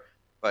there.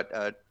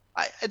 But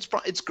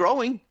it's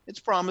growing. It's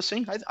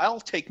promising.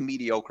 I'll take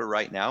mediocre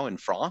right now in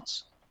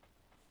France.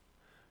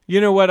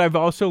 You know what I've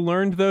also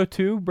learned, though,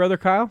 too, Brother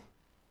Kyle?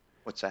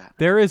 What's that?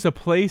 There is a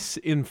place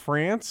in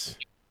France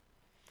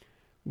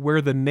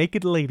where the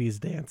naked ladies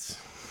dance.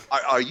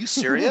 Are you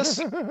serious?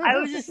 I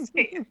was just,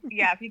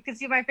 yeah, if you could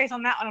see my face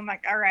on that one, I'm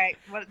like, all right,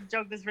 what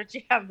joke does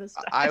Richie have this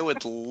time? I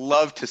would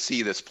love to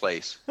see this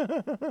place.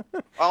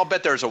 I'll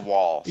bet there's a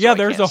wall. Yeah,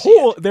 there's a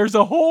hole. There's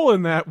a hole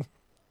in that.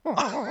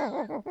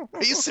 Are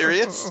you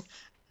serious?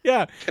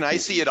 Yeah. Can I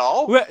see it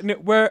all?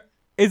 Where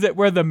is it?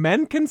 Where the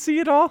men can see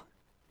it all?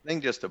 I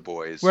think just the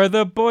boys. Where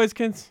the boys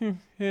can see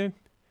it.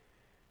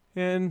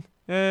 And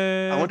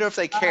I wonder if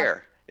they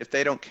care. if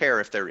they don't care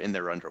if they're in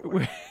their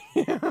underwear.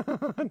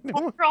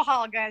 Cultural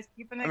hall, guys,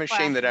 keeping it I'm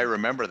ashamed that I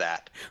remember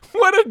that.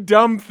 What a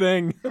dumb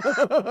thing.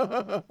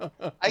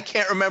 I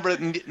can't remember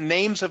the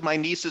names of my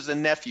nieces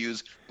and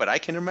nephews, but I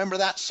can remember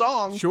that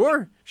song.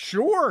 Sure.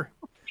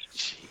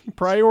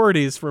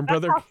 Priorities from That's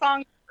Brother. how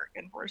songs work,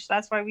 unfortunately.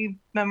 That's why we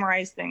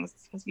memorize things,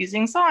 because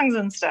using songs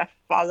and stuff.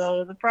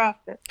 Follow the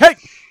prophet. Hey!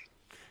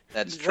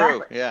 That's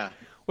true, yeah.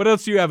 What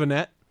else do you have,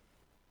 Annette?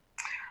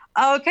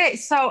 Okay,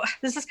 so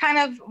this is kind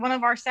of one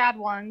of our sad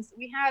ones.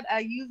 We had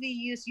a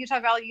Utah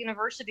Valley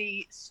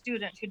University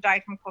student who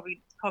died from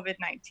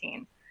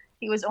COVID-19.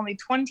 He was only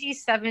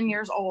 27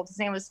 years old. His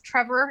name was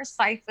Trevor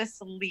Cephas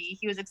Lee.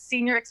 He was a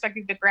senior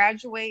expected to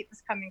graduate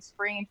this coming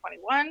spring in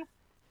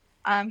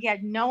 21. He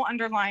had no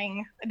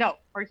underlying,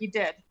 he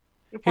did.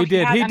 He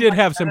did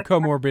have some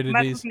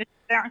comorbidities.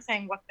 They aren't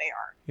saying what they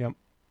are.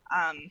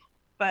 Yep.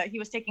 But he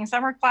was taking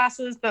summer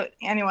classes. But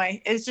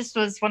anyway, it just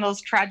was one of those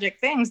tragic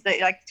things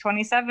that, like,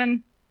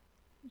 27,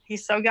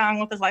 he's so young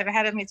with his life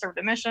ahead of him. He served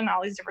a mission,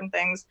 all these different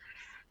things.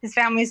 His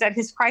family said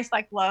his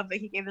Christ-like love that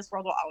he gave this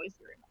world will always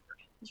be remembered.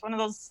 It's one of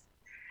those,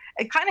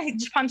 it kind of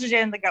just punches you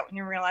in the gut when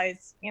you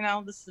realize,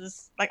 this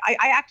is like, I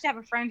actually have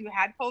a friend who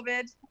had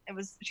COVID.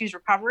 She's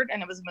recovered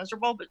and it was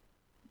miserable, but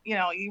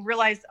you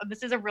realize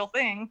this is a real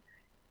thing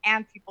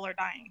and people are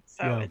dying.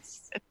 So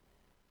it's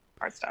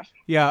hard stuff.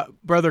 Yeah,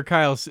 Brother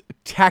Kyle's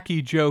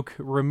tacky joke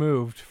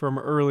removed from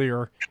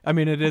earlier. I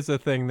mean, it is a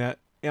thing that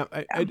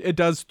it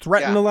does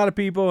threaten a lot of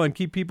people and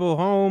keep people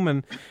home,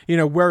 and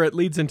where it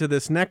leads into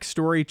this next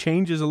story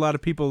changes a lot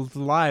of people's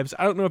lives.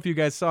 I don't know if you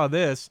guys saw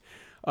this.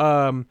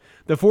 The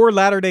 4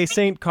 Latter-day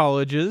Saint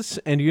colleges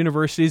and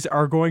universities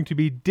are going to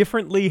be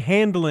differently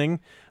handling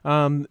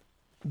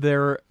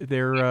their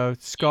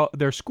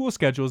school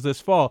schedules this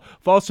fall.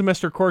 Fall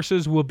semester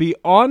courses will be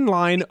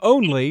online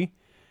only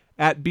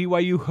at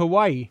BYU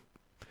Hawaii.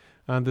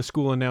 The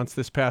school announced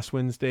this past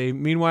Wednesday.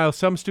 Meanwhile,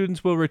 some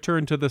students will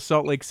return to the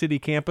Salt Lake City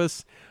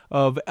campus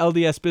of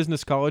LDS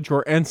Business College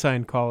or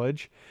Ensign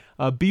College.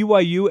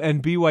 BYU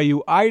and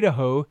BYU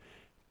Idaho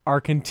are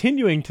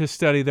continuing to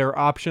study their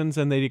options,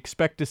 and they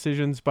expect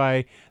decisions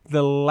by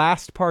the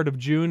last part of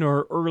June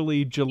or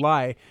early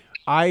July.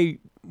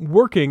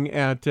 Working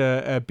at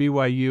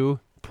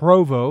BYU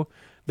Provo,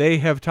 they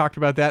have talked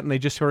about that, and they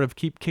just sort of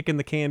keep kicking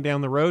the can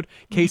down the road.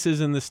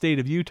 Cases in the state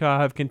of Utah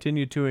have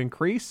continued to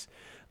increase.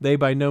 They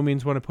by no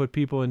means want to put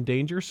people in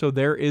danger, so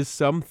there is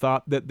some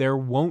thought that there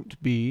won't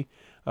be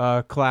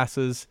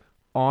classes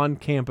on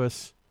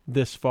campus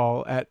this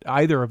fall at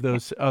either of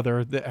those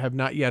other that have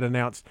not yet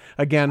announced.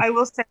 Again, I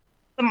will say,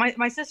 so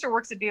my sister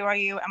works at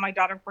BYU, and my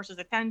daughter, of course, is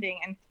attending.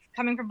 And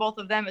coming from both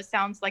of them, it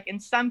sounds like in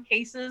some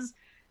cases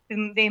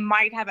they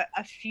might have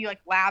a few like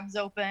labs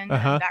open and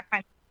that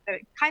the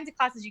kinds of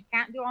classes you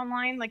can't do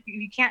online, like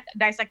you can't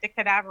dissect a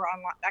cadaver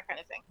online, that kind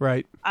of thing.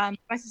 Right.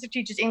 My sister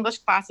teaches English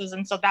classes,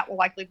 and so that will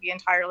likely be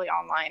entirely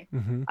online.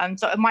 Mm-hmm.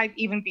 So it might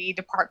even be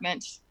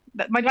department.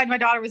 My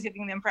daughter was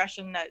giving the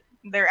impression that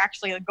they're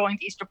actually going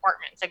to each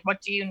department. It's like,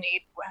 what do you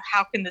need?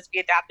 How can this be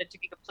adapted to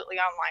be completely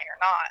online or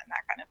not? And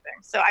that kind of thing.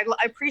 So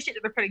I appreciate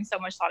that they're putting so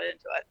much thought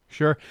into it.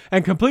 Sure.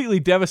 And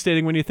completely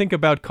devastating when you think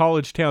about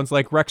college towns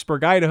like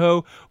Rexburg,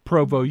 Idaho,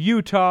 Provo,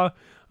 Utah,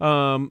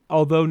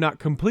 although not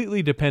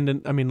completely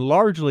dependent,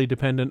 largely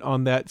dependent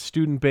on that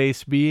student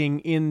base being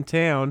in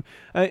town,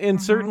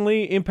 and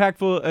certainly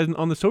impactful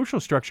on the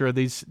social structure of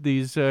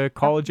these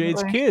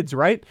college-age kids,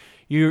 right?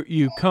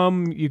 You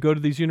go to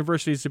these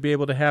universities to be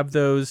able to have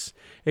those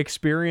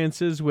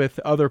experiences with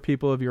other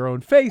people of your own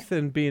faith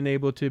and being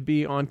able to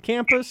be on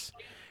campus,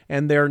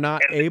 and they're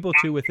not able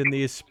to within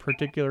these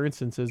particular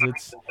instances.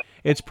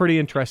 It's pretty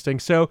interesting.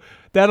 So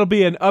that'll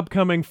be an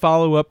upcoming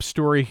follow-up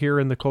story here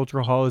in the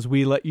Cultural Hall as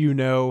we let you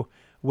know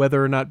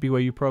whether or not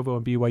BYU Provo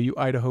and BYU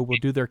Idaho will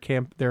do their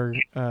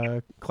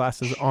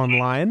classes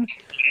online.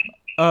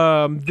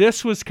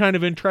 This was kind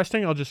of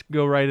interesting. I'll just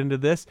go right into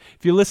this.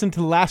 If you listen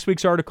to last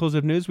week's articles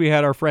of news, we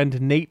had our friend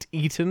Nate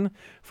Eaton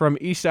from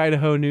East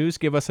Idaho News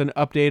give us an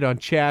update on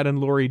Chad and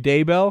Lori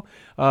Daybell.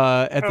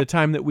 At the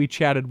time that we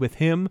chatted with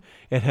him,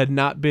 it had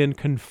not been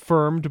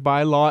confirmed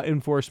by law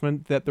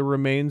enforcement that the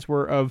remains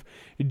were of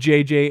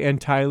JJ and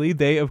Tylee.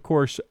 They, of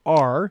course,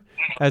 are,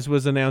 as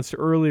was announced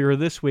earlier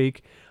this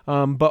week.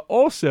 But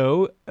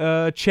also,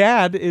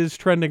 Chad is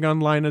trending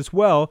online as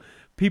well.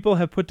 People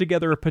have put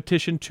together a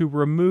petition to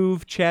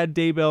remove Chad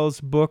Daybell's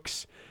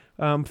books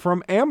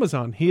from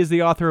Amazon. He is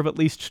the author of at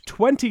least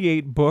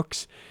 28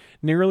 books,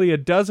 nearly a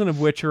dozen of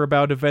which are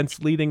about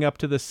events leading up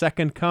to the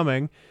Second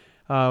Coming,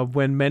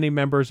 when many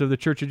members of the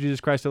Church of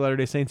Jesus Christ of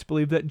Latter-day Saints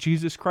believe that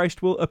Jesus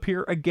Christ will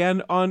appear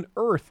again on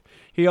earth.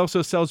 He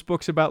also sells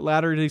books about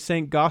Latter-day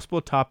Saint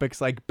gospel topics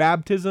like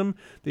baptism,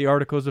 the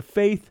Articles of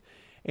Faith,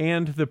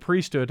 and the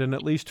priesthood, and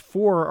at least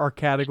 4 are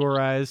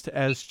categorized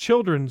as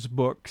children's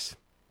books.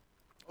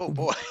 Oh,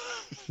 boy.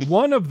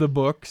 One of the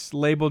books,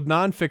 labeled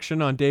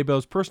nonfiction on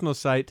Daybell's personal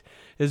site,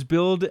 is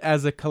billed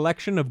as a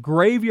collection of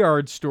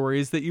graveyard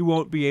stories that you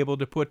won't be able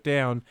to put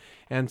down.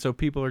 And so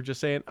people are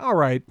just saying, all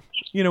right,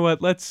 you know what,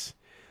 let's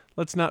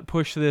not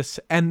push this.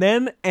 And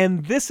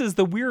this is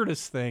the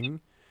weirdest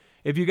thing,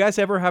 If you guys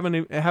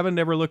haven't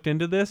ever looked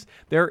into this,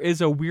 there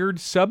is a weird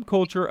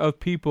subculture of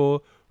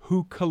people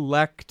who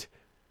collect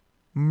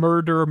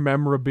murder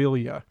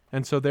memorabilia.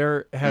 And so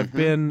there have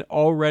been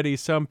already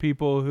some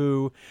people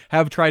who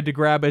have tried to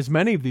grab as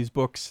many of these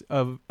books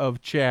of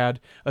Chad,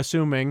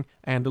 assuming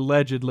and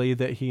allegedly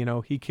that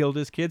he killed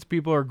his kids.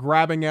 People are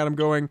grabbing at him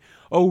going,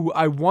 "Oh,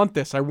 I want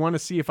this. I want to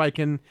see if I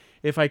can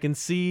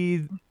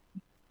see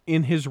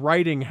in his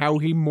writing how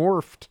he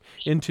morphed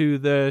into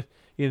the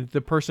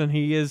person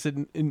he is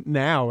in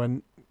now."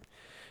 And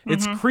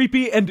it's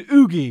creepy and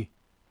oogie.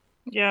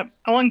 Yep.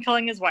 Owen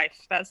killing his wife.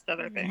 That's the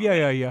other thing.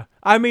 Yeah.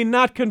 I mean,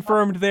 not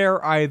confirmed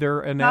there either.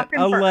 Annette.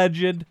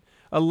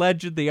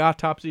 Alleged. The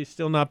autopsy is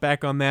still not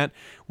back on that.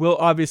 Well,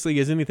 obviously,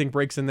 as anything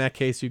breaks in that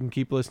case, you can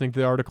keep listening to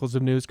the articles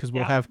of news because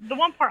we'll have... The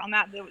one part on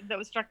that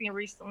was struck me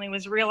recently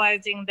was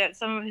realizing that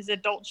some of his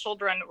adult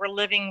children were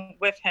living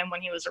with him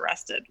when he was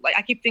arrested. Like,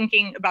 I keep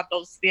thinking about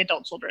the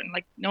adult children.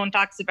 Like, no one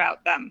talks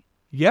about them.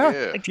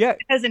 Yeah.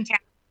 His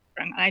intact.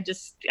 And I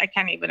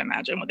can't even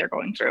imagine what they're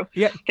going through.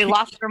 Yeah, they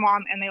lost their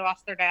mom and they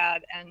lost their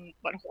dad, and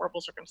what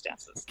horrible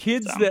circumstances.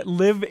 Kids that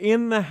live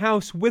in the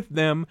house with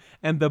them,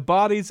 and the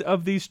bodies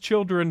of these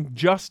children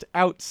just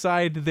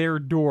outside their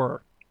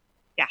door.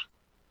 Yeah.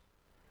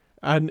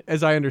 And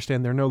as I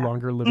understand, they're no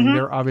longer living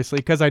there, obviously,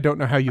 because I don't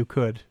know how you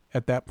could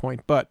at that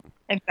point. But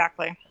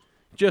exactly.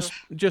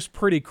 Just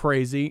pretty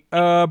crazy.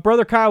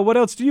 Brother Kyle, what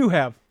else do you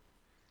have?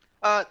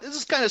 This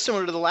is kind of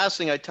similar to the last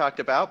thing I talked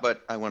about,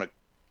 but I want to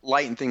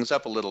lighten things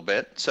up a little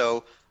bit.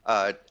 So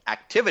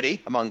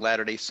activity among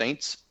Latter-day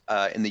Saints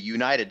in the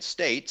United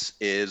States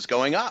is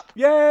going up.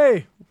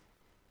 Yay!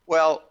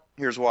 Well,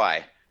 here's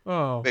why.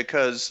 Oh.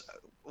 Because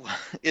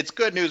it's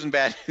good news and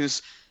bad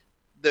news.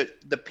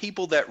 The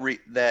people that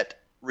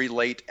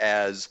relate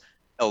as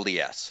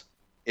LDS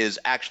is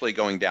actually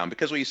going down,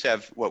 because we used to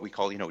have what we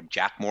call,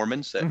 Jack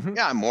Mormons. That,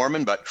 yeah, I'm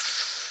Mormon, but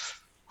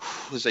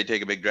as they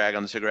take a big drag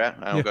on the cigarette,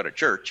 I don't go to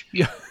church.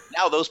 Yeah.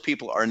 Now those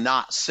people are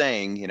not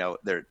saying,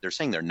 they're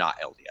saying they're not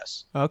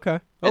LDS. Okay.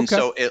 And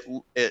so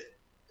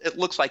it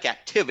looks like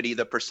activity,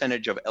 the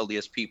percentage of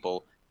LDS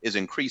people is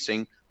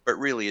increasing, but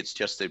really it's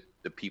just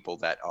the people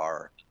that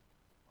are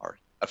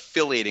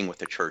affiliating with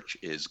the church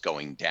is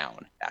going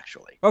down,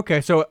 actually. Okay,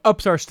 so it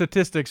ups our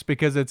statistics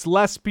because it's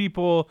less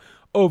people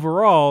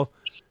overall,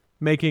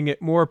 making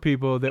it more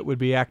people that would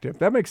be active.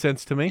 That makes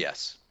sense to me.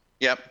 Yes.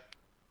 Yep.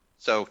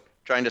 So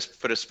trying to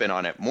put a spin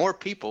on it, more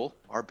people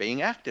are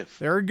being active.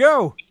 There we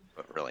go.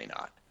 But really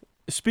not.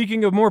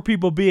 Speaking of more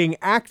people being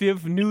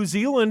active, New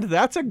Zealand,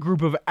 that's a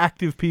group of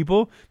active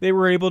people. They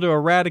were able to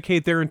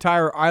eradicate their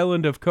entire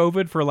island of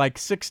COVID for like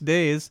 6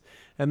 days.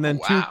 And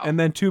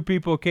then two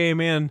people came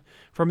in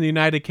from the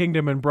United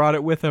Kingdom and brought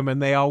it with them,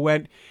 and they all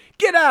went,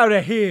 "Get out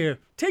of here!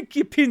 Take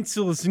your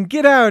pencils and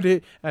get out of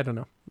it." I don't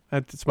know.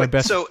 That's my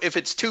best. So if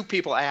it's two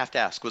people, I have to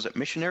ask, was it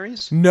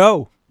missionaries?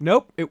 No.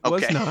 Nope. It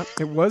was not.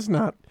 It was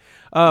not.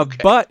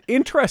 But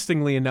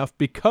interestingly enough,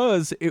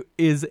 because it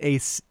is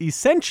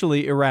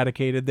essentially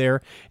eradicated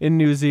there in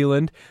New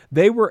Zealand,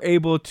 they were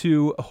able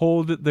to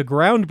hold the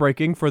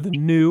groundbreaking for the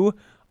new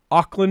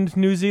Auckland,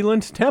 New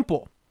Zealand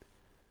temple.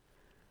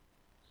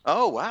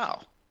 Oh,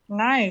 wow.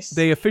 Nice.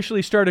 They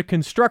officially started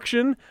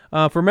construction.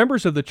 For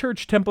members of the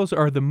church, temples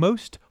are the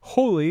most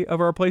holy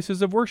of our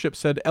places of worship,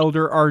 said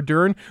Elder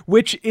Ardern,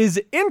 which is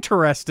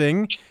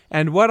interesting,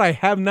 and what I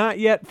have not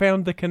yet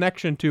found the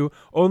connection to,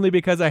 only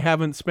because I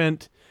haven't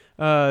spent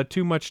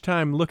too much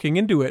time looking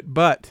into it.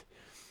 But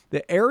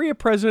the area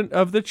president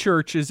of the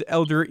church is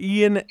Elder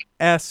Ian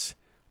S.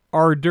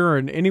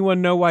 Ardern.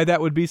 Anyone know why that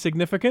would be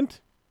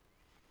significant?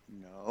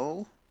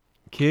 No.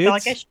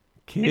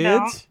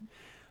 Kids?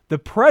 The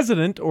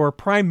president or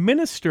prime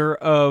minister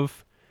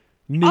of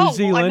New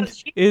Zealand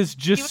is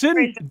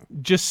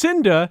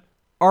Jacinda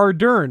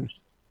Ardern.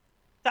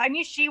 So I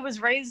knew she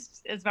was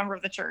raised as a member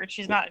of the church.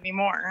 She's not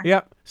anymore.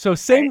 Yeah. So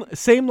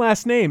same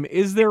last name.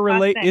 Is there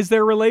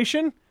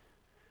relation?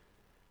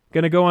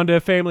 Gonna go on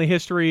to family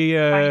history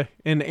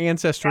and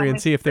ancestry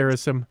and see if there is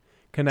some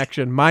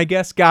connection. My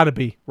guess, gotta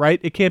be, right?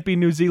 It can't be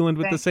New Zealand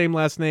with the same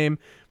last name,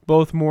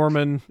 both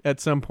Mormon at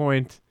some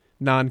point,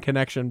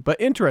 non-connection. But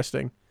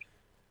interesting.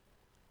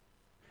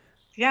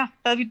 Yeah,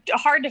 that'd be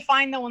hard to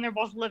find though when they're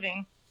both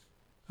living.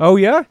 Oh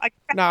yeah?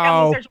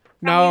 No.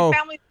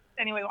 Families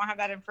anyway won't have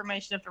that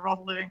information if they're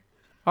both living.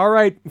 All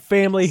right,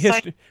 family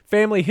history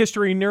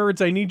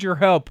nerds, I need your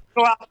help.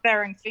 Go out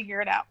there and figure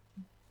it out.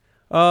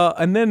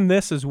 And then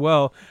this as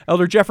well.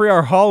 Elder Jeffrey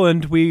R.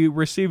 Holland, we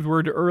received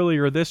word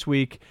earlier this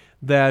week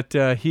that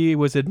he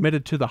was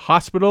admitted to the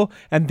hospital,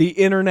 and the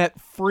internet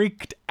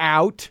freaked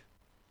out.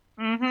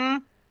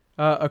 Mm-hmm.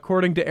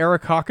 According to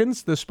Eric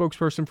Hawkins, the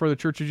spokesperson for the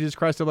Church of Jesus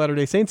Christ of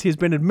Latter-day Saints, he has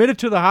been admitted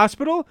to the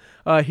hospital.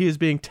 He is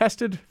being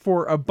tested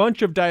for a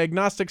bunch of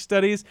diagnostic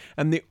studies,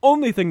 and the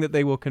only thing that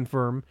they will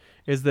confirm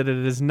is that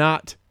it is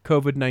not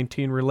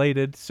COVID-19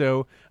 related.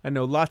 So I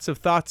know lots of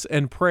thoughts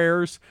and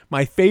prayers.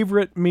 My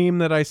favorite meme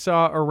that I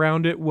saw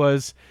around it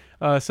was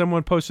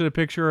someone posted a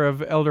picture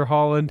of Elder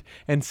Holland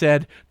and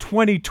said,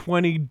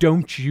 2020,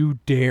 don't you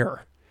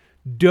dare.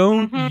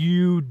 Don't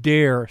you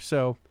dare.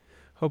 So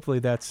hopefully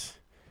that's...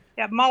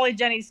 Yeah, Molly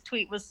Jenny's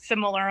tweet was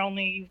similar,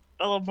 only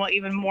a little more,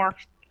 even more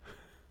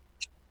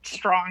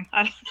strong.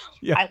 I don't know.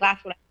 Yeah. I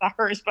laughed when I saw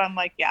hers, but I'm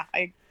like, yeah,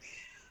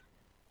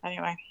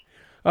 anyway.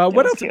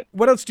 What else? Cute.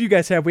 What else do you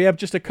guys have? We have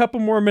just a couple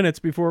more minutes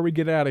before we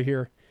get out of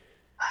here.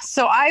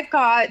 So I've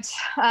got,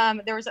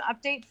 there was an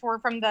update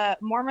from the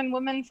Mormon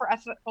Women for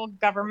Ethical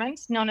Government,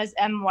 known as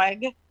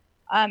MWEG.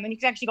 And you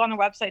can actually go on the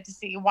website to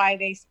see why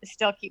they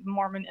still keep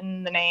Mormon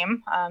in the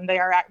name. They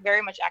are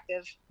very much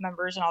active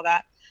members and all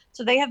that.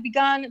 So they have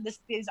begun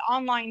these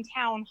online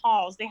town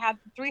halls. They had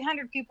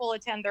 300 people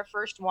attend their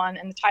first one.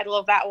 And the title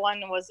of that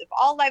one was, If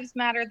All Lives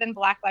Matter, Then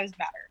Black Lives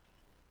Matter.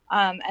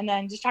 And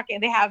then just talking,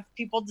 they have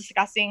people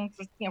discussing,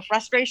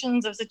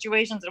 frustrations of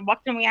situations and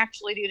what can we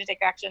actually do to take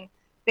action.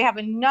 They have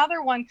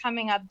another one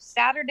coming up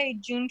Saturday,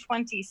 June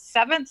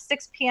 27th,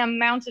 6 p.m.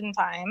 Mountain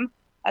Time.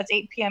 That's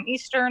 8 p.m.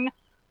 Eastern.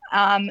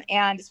 And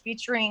it's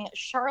featuring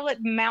Charlotte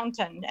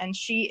Mountain. And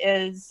she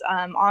is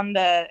on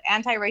the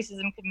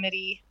anti-racism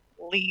committee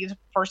lead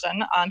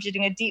person. She's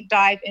doing a deep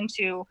dive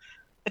into,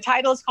 the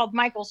title is called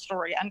Michael's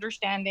Story,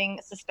 Understanding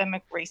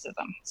Systemic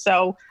Racism.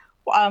 So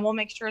we'll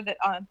make sure that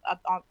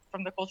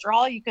from the Culture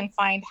Hall, you can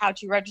find how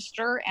to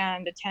register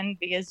and attend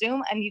via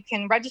Zoom. And you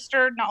can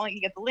register, not only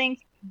you get the link,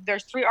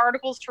 there's 3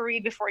 articles to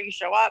read before you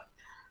show up.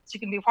 So you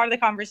can be part of the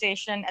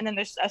conversation. And then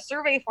there's a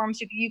survey form,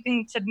 so you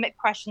can submit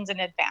questions in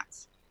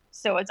advance.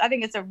 So I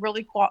think it's a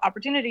really cool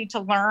opportunity to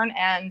learn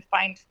and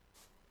find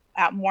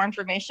out more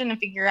information and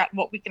figure out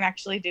what we can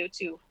actually do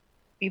to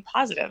be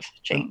positive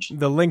change.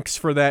 The links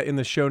for that in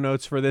the show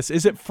notes for this.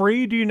 Is it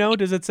free? Do you know?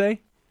 Does it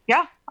say?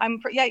 Yeah,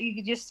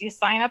 you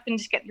sign up and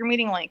just get your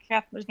meeting link.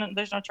 Yeah, there's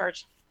no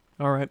charge.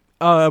 All right.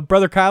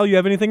 Brother Kyle, you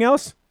have anything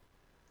else?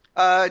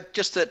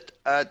 Just that,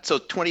 so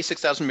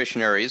 26,000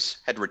 missionaries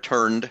had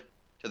returned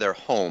to their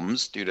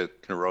homes due to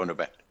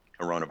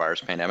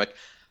coronavirus pandemic.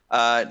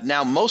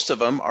 Now, most of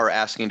them are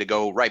asking to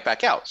go right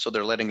back out. So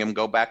they're letting them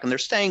go back, and they're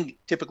staying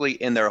typically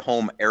in their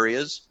home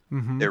areas.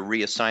 Mm-hmm. They're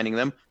reassigning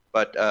them,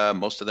 but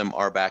most of them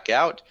are back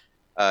out.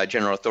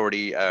 General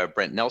Authority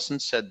Brent Nelson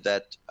said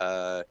that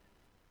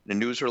in a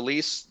news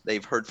release,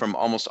 they've heard from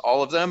almost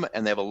all of them,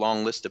 and they have a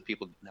long list of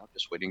people now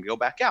just waiting to go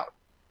back out.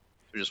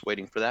 They're just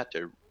waiting for that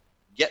to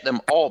get them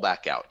all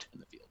back out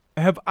in the field.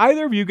 Have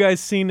either of you guys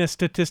seen a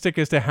statistic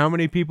as to how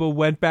many people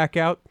went back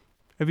out?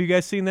 Have you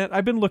guys seen that?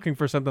 I've been looking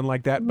for something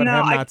like that, but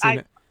have not seen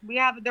it.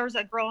 There was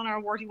a girl in our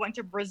ward who went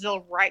to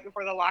Brazil right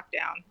before the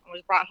lockdown and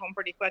was brought home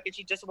pretty quick, and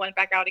she just went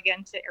back out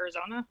again to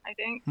Arizona, I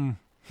think.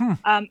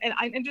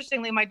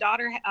 Interestingly, my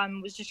daughter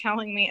was just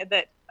telling me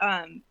that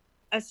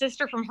a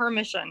sister from her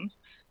mission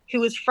who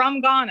was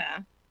from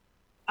Ghana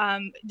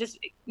just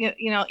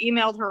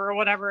emailed her or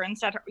whatever and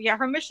said,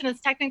 her mission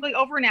is technically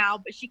over now,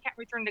 but she can't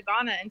return to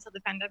Ghana until the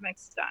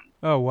pandemic's done.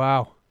 Oh,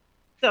 wow.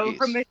 So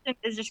her mission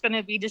is just going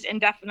to be just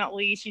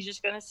indefinitely. She's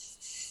just going to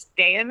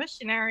stay a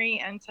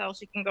missionary until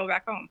she can go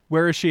back home.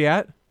 Where is she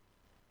at?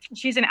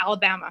 She's in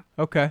Alabama.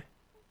 Okay.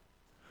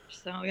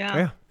 So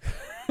yeah.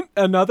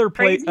 Another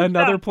place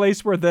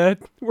where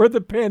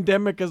the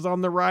pandemic is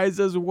on the rise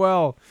as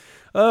well.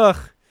 Ugh.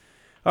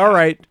 All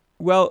right.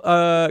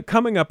 Well,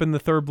 coming up in the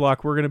third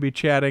block, we're going to be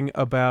chatting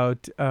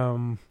about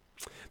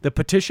the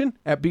petition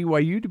at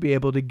BYU to be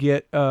able to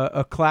get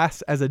a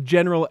class as a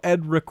general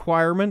ed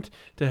requirement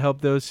to help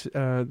those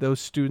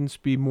students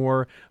be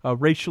more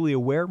racially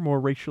aware, more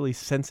racially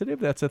sensitive.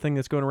 That's a thing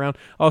that's going around.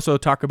 Also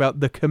talk about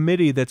the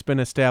committee that's been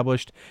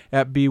established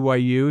at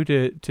BYU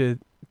to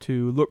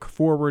look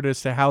forward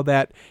as to how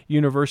that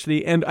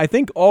university, and I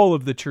think all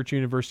of the church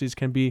universities,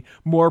 can be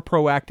more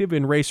proactive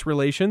in race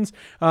relations.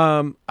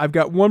 I've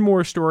got one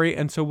more story,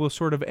 and so we'll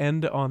sort of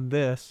end on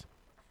this.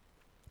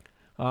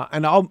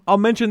 And I'll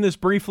mention this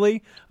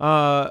briefly.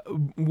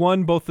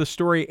 One, both the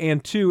story,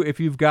 and two, if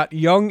you've got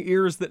young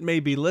ears that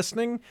may be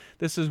listening,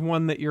 this is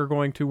one that you're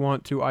going to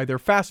want to either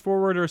fast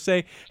forward or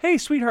say, hey,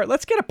 sweetheart,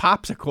 let's get a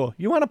popsicle.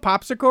 You want a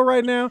popsicle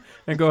right now?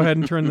 And go ahead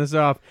and turn this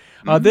off.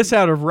 This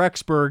out of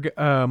Rexburg.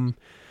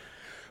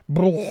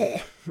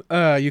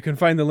 You can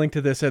find the link to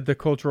this at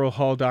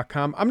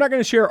theculturalhall.com. I'm not going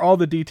to share all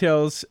the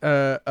details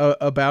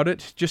about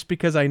it, just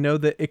because I know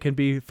that it can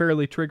be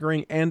fairly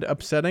triggering and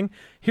upsetting.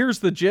 Here's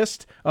the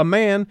gist. A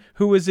man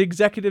who is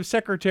executive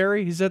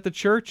secretary, he's at the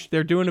church,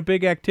 they're doing a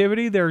big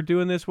activity, they're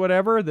doing this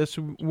whatever, this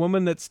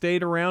woman that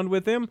stayed around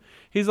with him,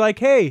 he's like,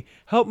 hey,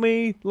 help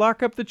me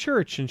lock up the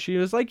church. And she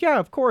was like, yeah,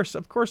 of course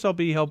I'll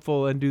be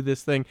helpful and do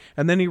this thing.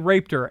 And then he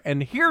raped her.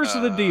 And here's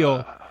the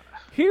deal.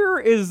 Here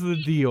is the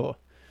deal.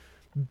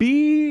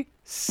 Be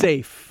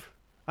safe.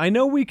 I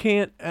know we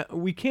can't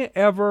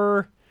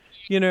ever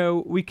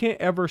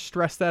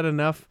stress that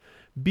enough.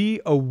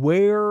 Be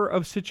aware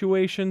of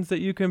situations that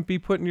you can be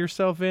putting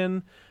yourself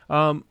in.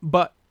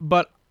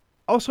 But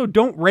also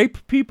don't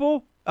rape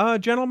people,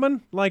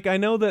 gentlemen. Like, I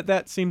know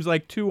that seems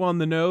like too on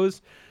the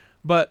nose,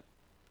 but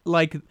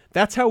like,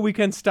 that's how we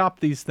can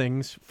stop these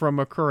things from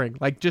occurring.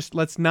 Like, just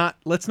let's not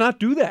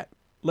do that.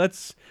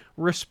 Let's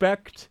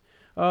respect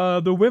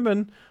the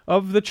women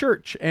of the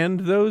church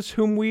and those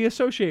whom we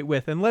associate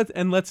with, and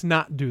let's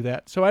not do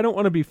that. So I don't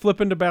want to be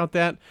flippant about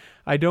that.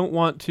 I don't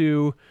want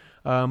to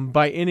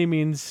by any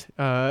means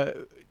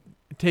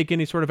take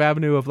any sort of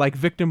avenue of like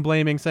victim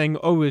blaming, saying,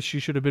 oh, she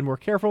should have been more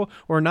careful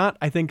or not.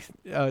 I think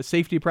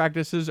safety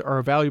practices are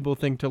a valuable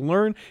thing to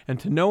learn and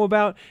to know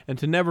about and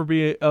to never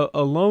be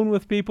alone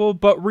with people.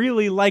 But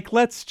really, like,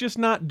 let's just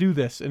not do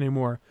this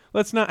anymore.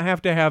 Let's not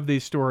have to have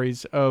these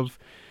stories of,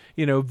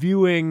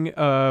 viewing,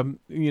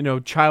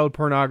 child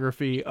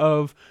pornography,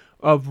 of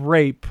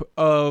rape,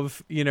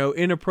 of,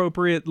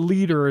 inappropriate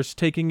leaders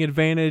taking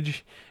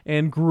advantage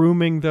and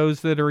grooming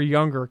those that are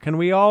younger. Can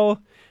we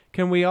all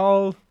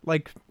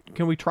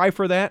can we try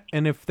for that?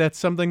 And if that's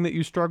something that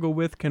you struggle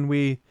with, can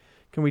we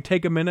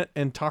take a minute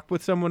and talk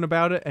with someone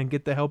about it and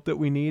get the help that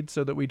we need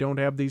so that we don't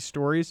have these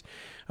stories?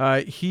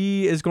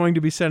 He is going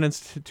to be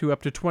sentenced to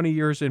up to 20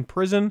 years in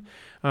prison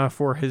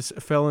for his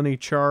felony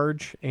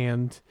charge,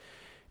 and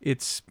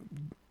it's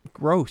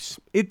gross.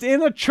 It's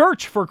in a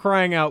church, for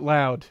crying out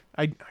loud.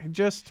 I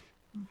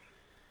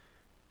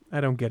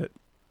don't get it.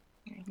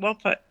 Well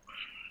put.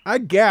 I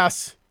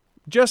guess.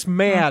 Just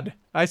mad.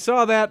 I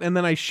saw that and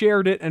then I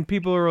shared it and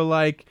people are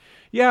like,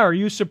 yeah, are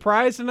you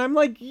surprised? And I'm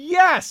like,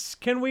 yes.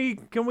 Can we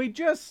not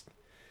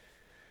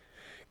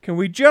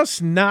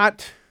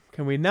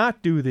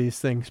do these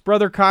things?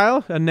 Brother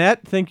Kyle,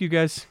 Annette, thank you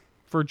guys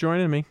for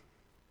joining me.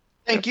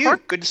 Thank you.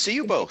 Good to see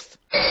you both.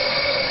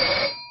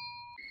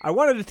 I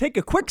wanted to take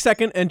a quick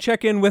second and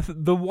check in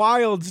with the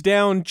wilds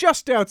down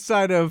just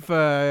outside of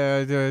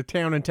the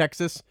town in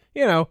Texas.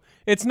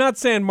 It's not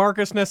San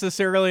Marcos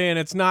necessarily, and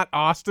it's not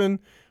Austin,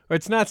 or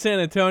it's not San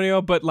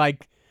Antonio, but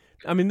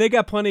they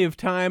got plenty of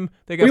time.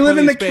 They got live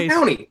in the space.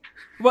 County.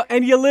 Well,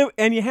 and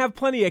you have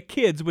plenty of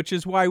kids, which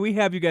is why we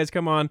have you guys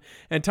come on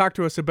and talk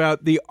to us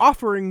about the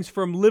offerings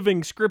from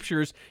Living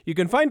Scriptures. You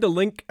can find a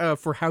link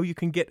for how you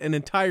can get an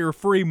entire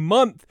free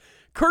month,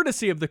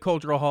 courtesy of the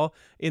Cultural Hall,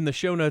 in the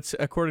show notes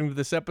according to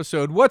this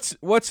episode.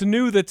 What's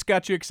new that's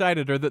got you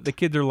excited or that the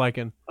kids are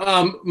liking?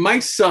 My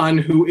son,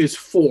 who is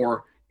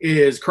 4,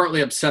 is currently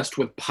obsessed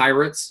with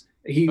pirates.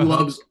 He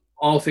loves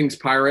all things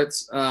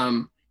pirates.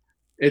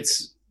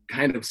 It's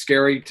kind of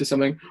scary to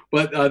something.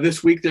 But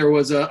this week there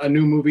was a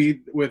new movie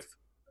with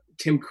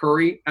Tim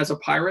Curry as a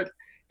pirate.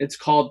 It's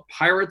called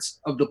Pirates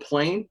of the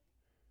Plane.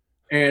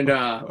 And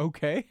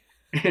okay.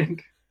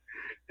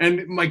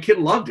 And my kid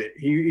loved it.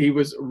 He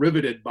was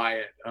riveted by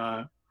it.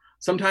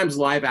 Sometimes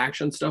live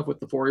action stuff with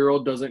the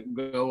 4-year-old doesn't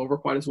go over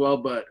quite as well,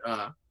 but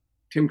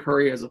Tim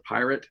Curry as a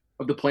pirate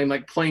of the plane,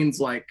 like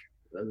planes like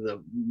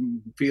the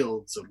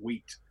fields of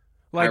wheat.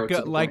 Like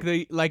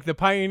the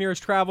pioneers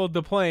traveled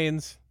the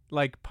plains,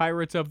 like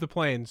Pirates of the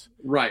Plains.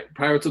 Right,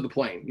 Pirates of the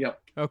Plane. Yep.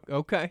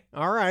 Okay.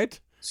 All right.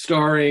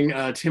 Starring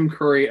Tim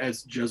Curry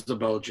as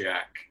Jezebel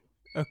Jack.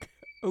 Okay.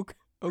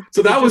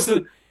 So that was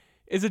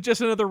Is it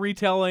just another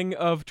retelling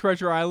of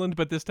Treasure Island,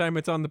 but this time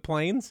it's on the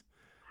plains?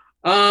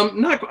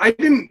 I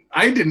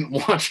didn't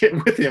watch it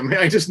with him.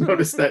 I just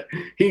noticed that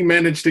he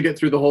managed to get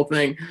through the whole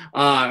thing.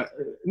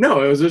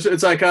 No,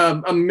 it's like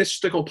a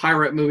mystical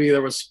pirate movie.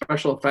 There was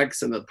special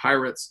effects and the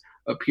pirates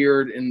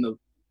appeared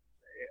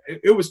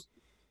it was.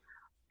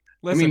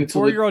 Listen, it's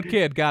 4-year-old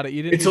kid got it.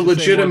 You didn't. It's a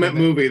legitimate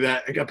movie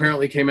that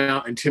apparently came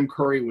out and Tim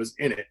Curry was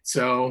in it.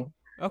 So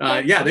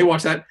okay. They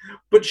watched that.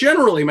 But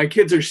generally, my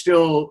kids are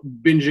still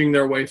binging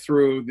their way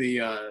through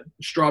the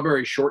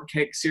Strawberry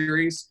Shortcake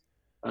series.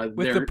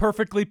 With the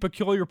perfectly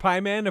peculiar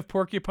pie man of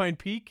Porcupine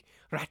Peak.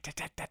 They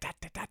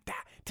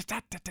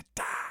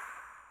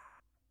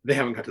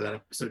haven't got to that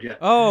episode yet.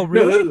 Oh,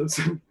 really?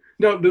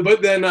 No,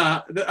 but then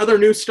the other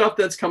new stuff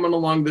that's coming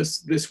along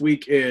this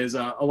week is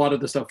a lot of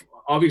the stuff.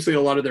 Obviously,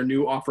 a lot of their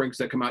new offerings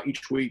that come out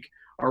each week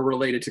are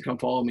related to Come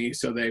Follow Me.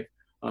 So they've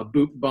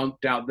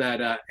bumped out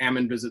that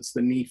AoN Visits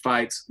the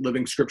Nephites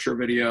Living Scripture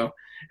video.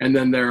 And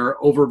then their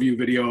overview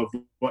video of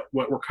what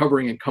we're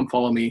covering in Come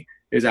Follow Me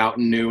is out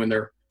and new. And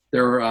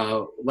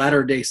their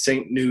Latter-day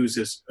Saint news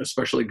is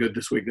especially good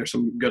this week. There's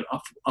some good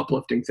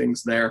uplifting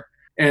things there.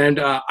 And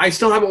I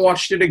still haven't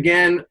watched it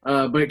again,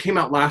 but it came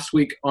out last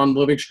week on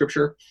Living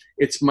Scripture.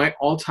 It's my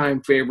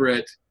all-time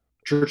favorite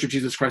Church of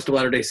Jesus Christ of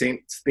Latter-day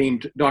Saints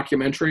themed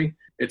documentary.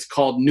 It's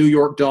called New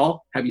York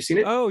Doll. Have you seen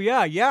it? Oh,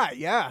 yeah.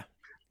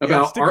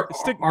 About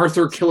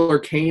Arthur Killer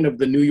Kane of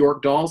the New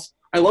York Dolls.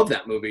 I love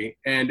that movie,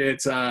 and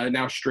it's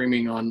now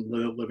streaming on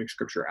the Living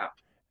Scripture app.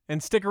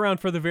 And stick around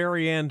for the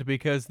very end,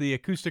 because the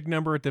acoustic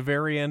number at the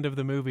very end of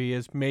the movie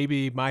is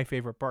maybe my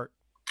favorite part.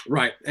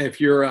 Right. If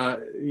you're,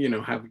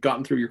 have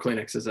gotten through your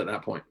Kleenexes at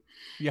that point.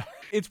 Yeah.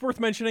 It's worth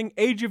mentioning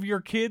age of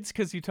your kids,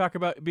 because you talk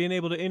about being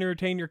able to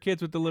entertain your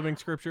kids with the Living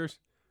Scriptures.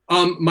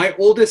 My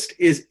oldest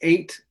is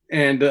 8,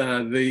 and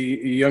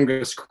the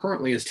youngest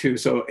currently is 2.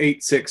 So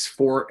 8, 6,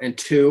 4, and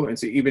 2. And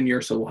it's an even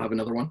year, so we'll have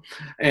another one.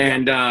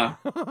 And that's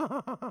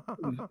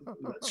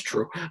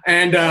true.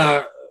 And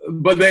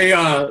but they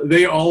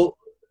all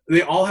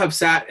have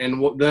sat,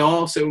 and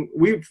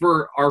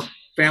for our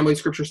family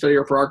scripture study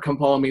or for our Come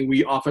Follow Me,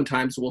 we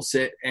oftentimes will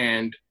sit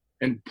and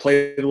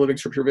play the Living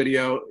Scripture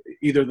video,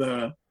 either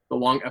the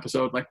long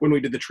episode, like when we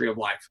did the Tree of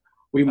Life.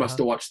 We must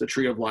have watched the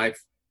Tree of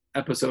Life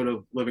episode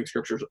of Living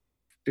Scriptures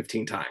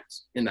 15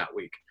 times in that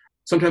week.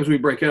 Sometimes we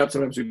break it up,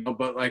 sometimes we don't,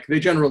 but like they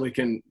generally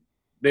can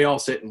they all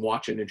sit and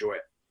watch and enjoy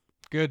it.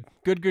 Good.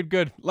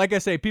 Like I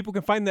say, people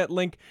can find that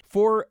link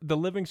for the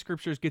Living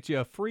Scriptures, gets you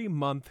a free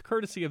month,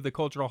 courtesy of the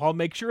Cultural Hall.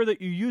 Make sure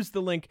that you use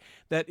the link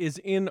that is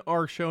in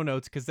our show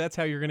notes, because that's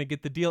how you're going to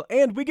get the deal.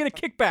 And we get a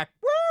kickback.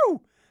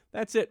 Woo!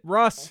 That's it.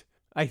 Russ,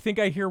 I think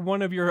I hear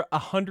one of your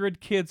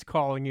 100 kids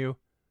calling you.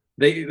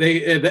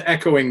 The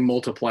echoing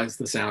multiplies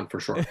the sound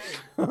for sure.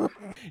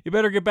 You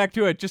better get back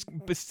to it. Just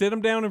sit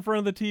them down in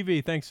front of the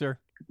TV. Thanks, sir.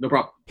 No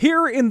problem.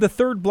 Here in the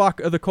third block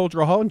of the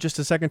Cultural Hall, in just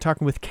a second,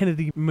 talking with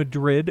Kennedy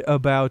Madrid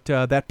about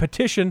that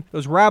petition,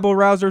 those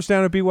rabble-rousers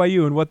down at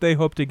BYU and what they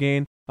hope to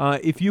gain.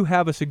 If you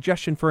have a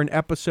suggestion for an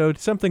episode,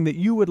 something that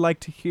you would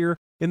like to hear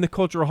in the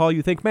Cultural Hall,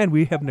 you think, man,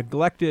 we have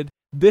neglected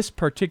this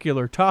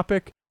particular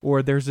topic,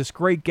 or there's this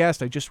great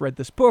guest, I just read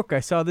this book,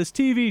 I saw this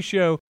TV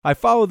show, I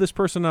follow this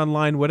person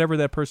online, whatever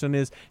that person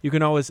is, you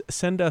can always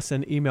send us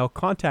an email,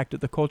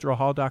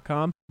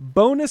 contact@theculturalhall.com.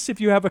 Bonus if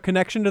you have a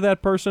connection to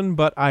that person,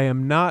 but I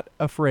am not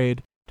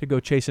afraid to go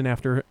chasing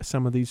after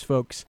some of these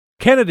folks.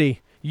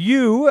 Kennedy,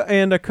 you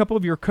and a couple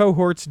of your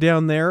cohorts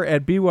down there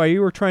at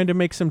BYU are trying to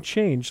make some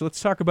change.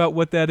 Let's talk about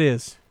what that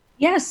is.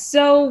 Yes,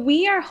 so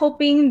we are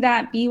hoping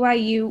that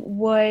BYU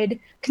would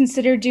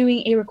consider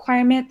doing a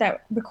requirement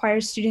that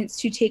requires students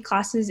to take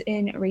classes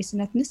in race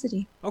and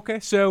ethnicity. Okay,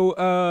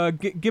 so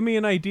give me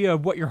an idea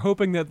of what you're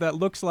hoping that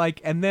looks like,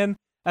 and then,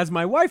 as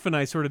my wife and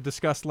I sort of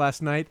discussed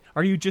last night,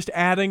 are you just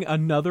adding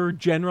another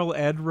general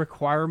ed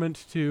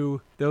requirement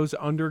to those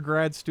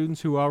undergrad students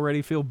who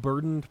already feel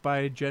burdened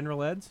by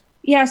general eds?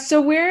 Yeah,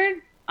 so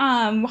we're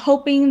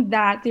hoping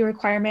that the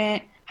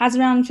requirement has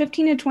around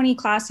 15 to 20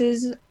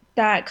 classes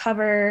that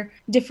cover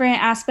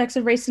different aspects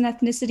of race and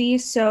ethnicity.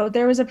 So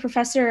there was a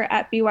professor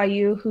at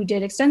BYU who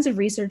did extensive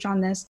research on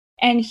this,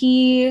 and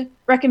he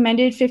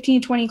recommended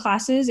 15 to 20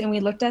 classes, and we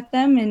looked at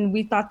them and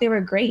we thought they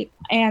were great.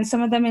 And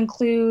some of them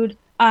include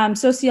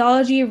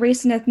sociology,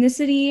 race and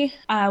ethnicity,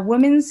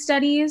 women's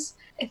studies.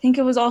 I think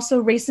it was also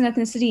race and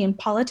ethnicity in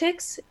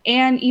politics,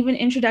 and even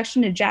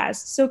introduction to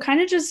jazz. So kind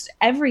of just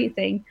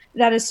everything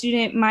that a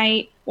student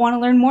might want to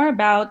learn more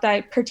about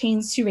that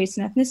pertains to race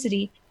and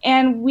ethnicity.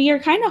 And we are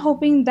kind of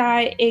hoping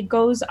that it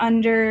goes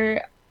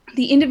under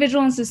the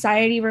individual and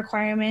society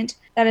requirement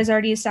that is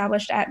already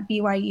established at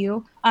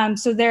BYU.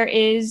 So there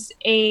is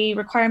a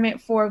requirement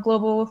for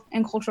global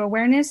and cultural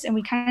awareness, and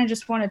we kind of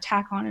just want to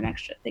tack on an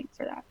extra thing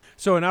for that.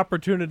 So an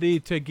opportunity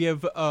to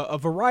give a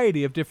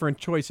variety of different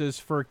choices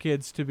for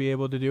kids to be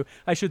able to do.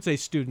 I should say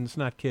students,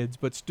 not kids,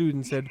 but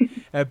students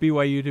at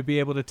BYU to be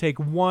able to take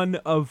one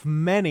of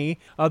many.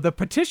 The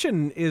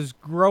petition is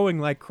growing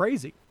like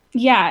crazy.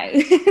 Yeah,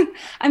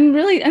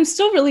 I'm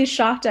still really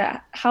shocked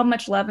at how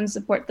much love and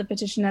support the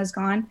petition has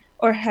gotten.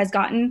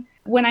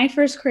 When I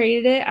first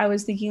created it, I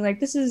was thinking like,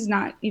 this is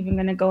not even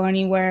going to go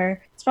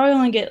anywhere. It's probably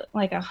only get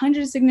like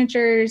 100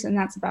 signatures and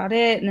that's about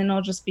it. And then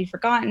it'll just be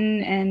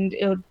forgotten and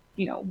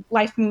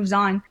life moves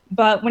on.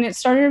 But when it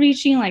started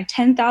reaching like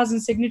 10,000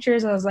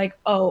 signatures, I was like,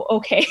 oh,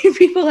 okay,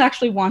 people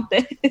actually want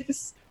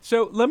this.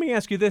 So let me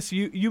ask you this.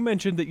 You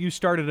mentioned that you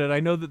started it.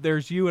 I know that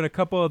there's you and a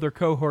couple other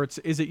cohorts.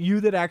 Is it you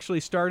that actually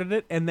started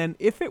it? And then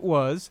if it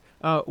was,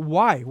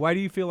 why? Why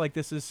do you feel like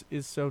this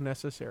is so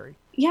necessary?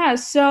 Yeah,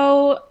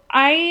 so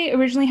I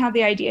originally had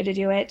the idea to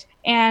do it,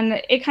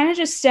 and it kind of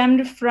just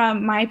stemmed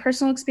from my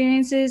personal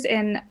experiences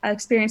and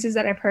experiences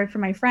that I've heard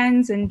from my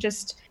friends and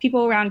just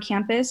people around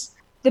campus.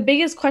 The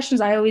biggest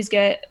questions I always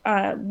get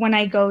when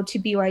I go to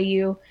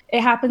BYU, it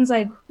happens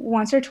like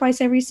once or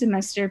twice every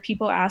semester,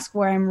 people ask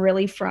where I'm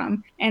really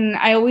from. And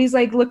I always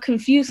like look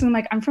confused and I'm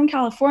like, I'm from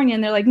California.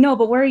 And they're like, no,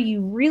 but where are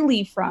you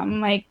really from?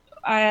 I'm like,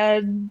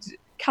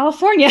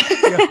 California.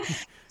 Yeah.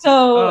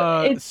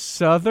 So it's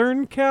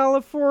Southern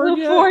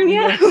California?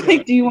 California?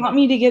 Like, do you want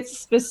me to get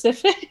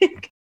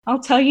specific? I'll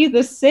tell you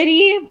the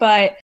city,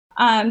 but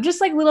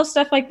just like little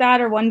stuff like that,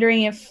 or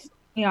wondering if,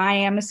 I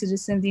am a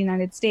citizen of the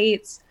United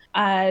States.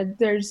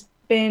 There's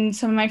been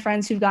some of my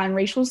friends who've gotten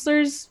racial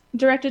slurs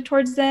directed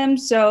towards them.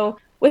 So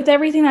with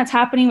everything that's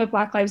happening with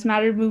Black Lives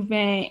Matter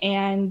movement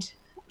and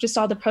just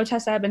all the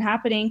protests that have been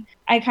happening,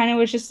 I kind of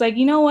was just like,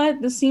 you know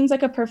what, this seems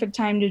like a perfect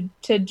time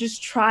to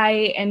just try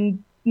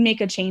and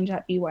make a change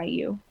at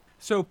BYU.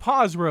 So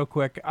pause real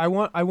quick. I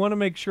want to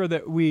make sure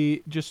that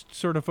we just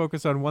sort of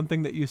focus on one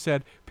thing that you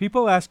said.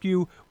 People ask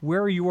you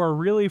where you are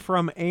really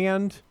from,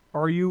 and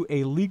are you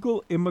a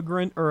legal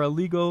immigrant or a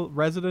legal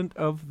resident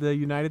of the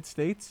United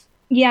States?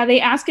 Yeah, they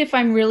ask if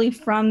I'm really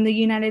from the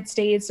United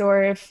States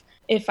or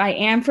if I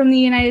am from the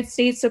United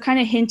States. So kind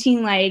of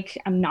hinting like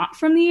I'm not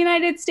from the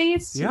United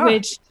States, yeah.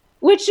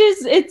 which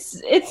is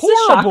it's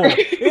horrible. A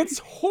shocker. It's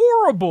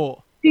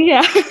horrible.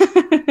 Yeah.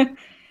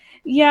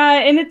 Yeah,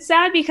 and it's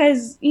sad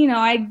because,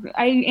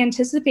 I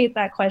anticipate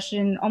that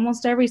question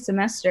almost every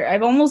semester.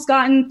 I've almost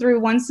gotten through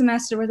one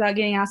semester without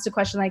getting asked a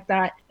question like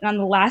that. And on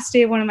the last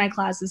day of one of my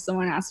classes,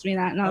 someone asked me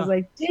that, and I was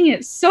like, dang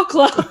it, so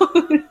close.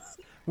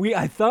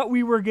 I thought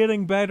we were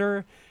getting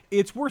better.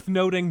 It's worth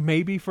noting,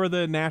 maybe for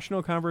the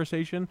national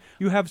conversation,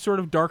 you have sort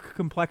of dark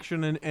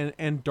complexion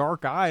and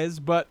dark eyes,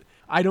 but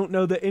I don't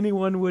know that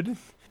anyone would,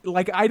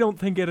 I don't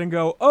think it and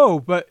go, oh,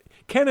 but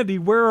Kennedy,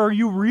 where are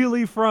you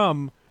really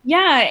from?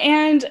 Yeah,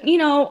 and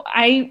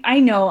I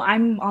know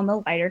I'm on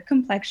the lighter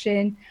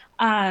complexion.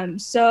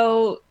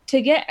 So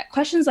to get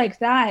questions like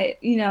that,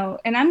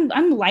 and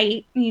I'm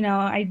light,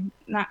 I'm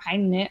not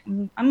hiding it.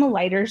 I'm a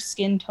lighter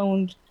skin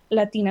toned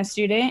Latina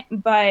student,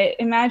 but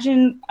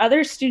imagine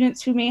other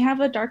students who may have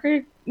a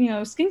darker,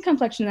 skin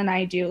complexion than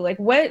I do. Like,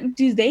 what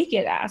do they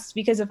get asked?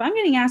 Because if I'm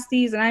getting asked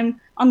these and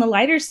I'm on the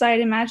lighter side,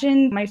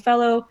 imagine my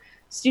fellow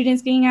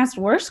students getting asked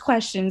worse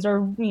questions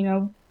or,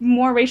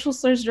 more racial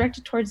slurs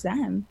directed towards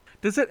them.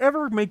 Does it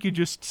ever make you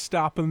just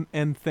stop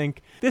and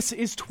think, this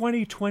is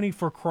 2020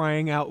 for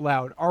crying out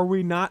loud? Are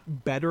we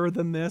not better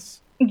than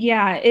this?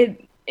 Yeah,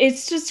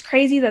 it's just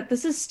crazy that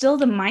this is still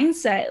the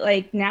mindset.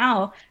 Like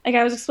now, like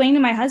I was explaining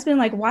to my husband,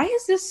 like, why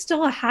is this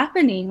still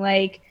happening?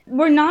 Like,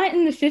 we're not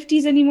in the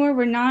 50s anymore.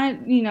 We're not,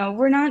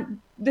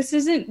 this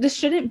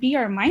shouldn't be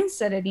our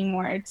mindset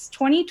anymore. It's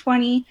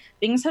 2020.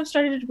 Things have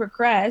started to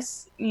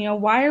progress.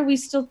 Why are we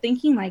still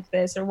thinking like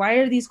this? Or why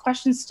are these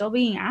questions still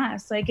being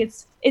asked? Like,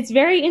 it's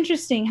very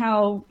interesting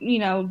how,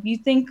 you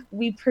think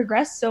we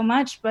progressed so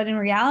much, but in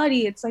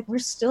reality, it's like we're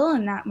still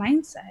in that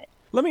mindset.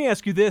 Let me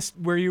ask you this,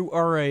 where you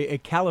are a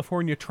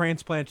California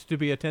transplant to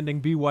be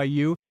attending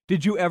BYU.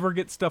 Did you ever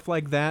get stuff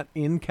like that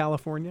in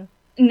California?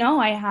 No,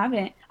 I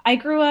haven't. I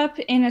grew up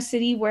in a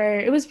city where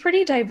it was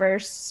pretty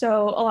diverse.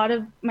 So a lot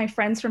of my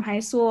friends from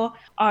high school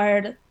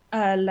are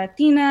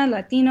Latina,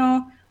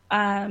 Latino,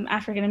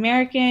 African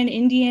American,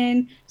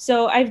 Indian.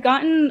 So I've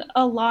gotten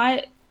a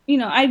lot,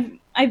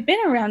 I've been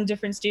around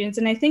different students,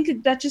 and I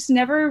think that just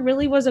never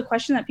really was a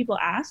question that people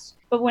asked.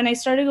 But when I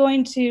started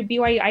going to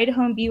BYU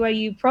Idaho and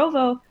BYU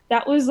Provo,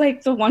 that was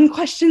like the one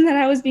question that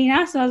I was being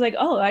asked. And I was like,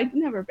 oh, I've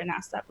never been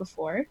asked that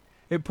before.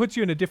 It puts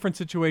you in a different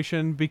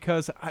situation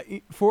because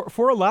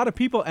for a lot of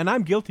people, and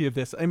I'm guilty of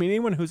this. I mean,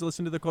 anyone who's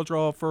listened to the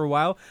Cultural Hall for a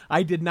while,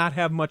 I did not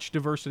have much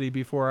diversity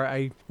before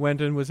I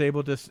went and was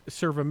able to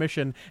serve a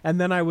mission. And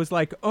then I was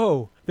like,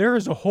 oh, there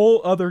is a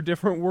whole other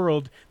different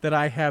world that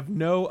I have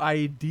no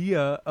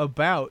idea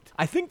about.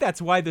 I think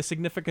that's why the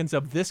significance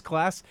of this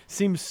class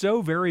seems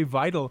so very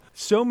vital.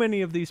 So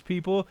many of these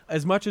people,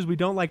 as much as we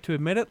don't like to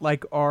admit it,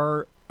 like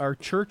our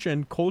church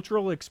and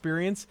cultural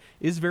experience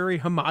is very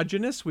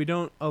homogenous. We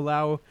don't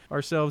allow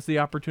ourselves the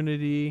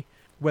opportunity,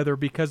 whether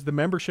because the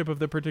membership of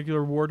the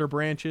particular ward or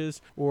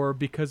branches or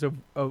because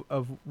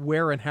of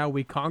where and how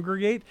we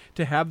congregate,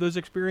 to have those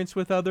experiences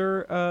with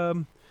other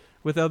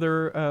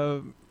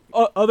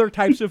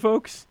types of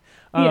folks.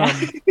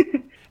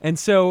 And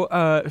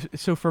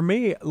so for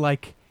me,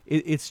 like,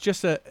 it's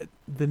just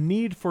the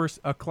need for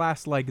a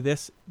class like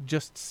this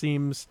just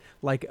seems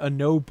like a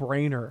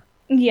no-brainer.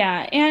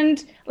 Yeah,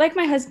 and like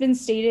my husband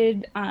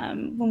stated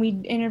when we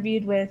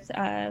interviewed with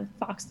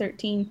Fox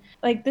 13,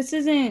 like, this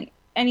isn't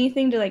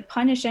anything to like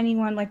punish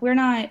anyone. Like, we're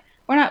not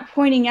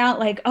pointing out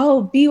like,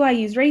 oh,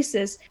 BYU's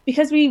racist,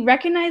 because we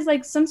recognize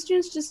like some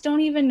students just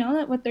don't even know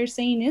that what they're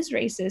saying is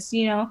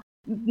racist.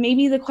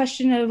 Maybe the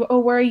question of, oh,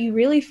 where are you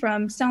really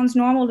from sounds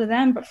normal to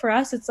them, but for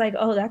us it's like,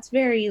 oh, that's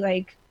very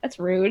like, that's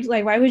rude.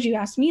 Like, why would you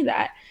ask me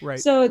that? Right.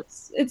 So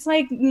it's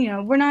like,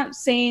 we're not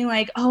saying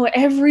like, oh,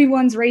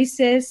 everyone's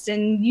racist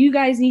and you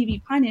guys need to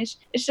be punished.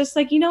 It's just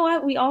like, you know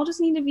what, we all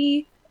just need to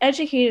be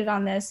educated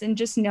on this and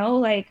just know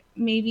like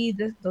maybe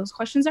those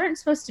questions aren't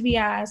supposed to be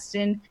asked,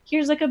 and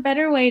here's like a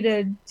better way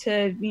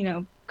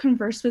to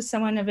converse with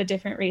someone of a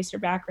different race or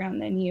background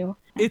than you.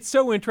 It's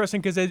so interesting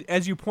because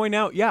as you point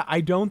out, yeah,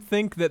 I don't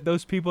think that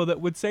those people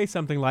that would say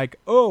something like,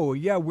 oh,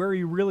 yeah, where are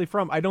you really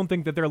from? I don't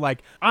think that they're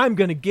like, I'm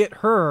going to get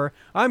her,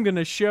 I'm going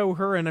to show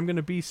her, and I'm going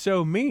to be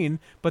so mean,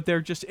 but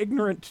they're just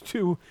ignorant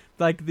to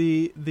like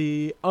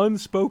the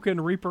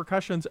unspoken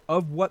repercussions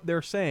of what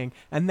they're saying.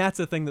 And that's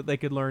a thing that they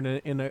could learn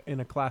in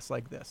a class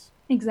like this.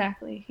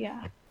 Exactly,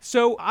 yeah.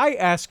 So I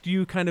asked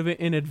you kind of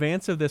in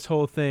advance of this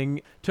whole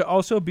thing to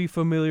also be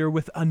familiar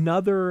with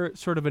another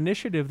sort of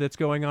initiative that's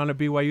going on at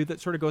BYU that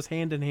sort of goes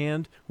hand in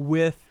hand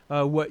with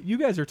what you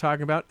guys are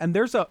talking about. And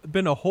there's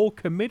been a whole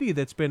committee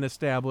that's been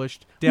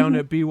established down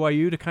at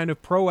BYU to kind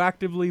of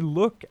proactively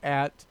look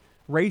at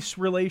race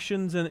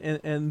relations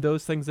and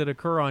those things that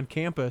occur on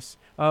campus.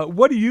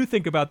 What do you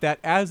think about that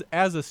as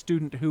a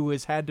student who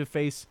has had to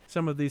face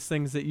some of these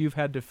things that you've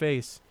had to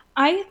face?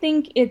 I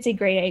think it's a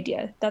great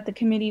idea that the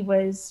committee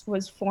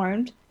was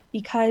formed,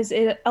 because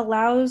it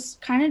allows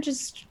kind of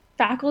just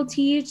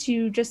faculty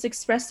to just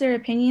express their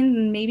opinions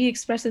and maybe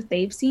express what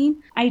they've seen.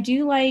 I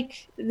do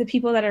like the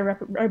people that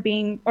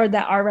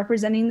are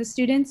representing the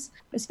students,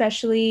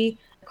 especially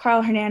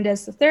Carl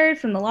Hernandez III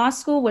from the law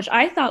school, which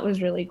I thought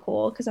was really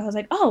cool because I was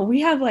like, oh, we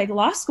have like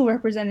law school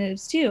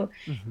representatives too,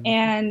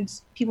 and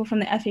people from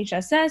the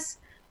FHSS.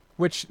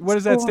 What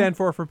does that stand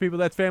for people?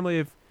 That's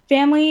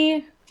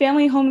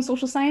Family, Home, and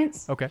Social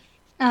Science. Okay.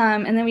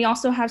 And then we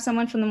also have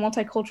someone from the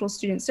Multicultural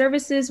Student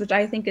Services, which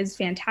I think is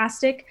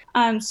fantastic.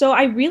 So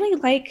I really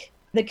like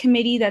the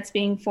committee that's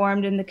being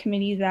formed, and the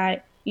committee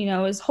that,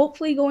 is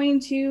hopefully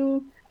going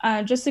to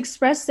just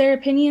express their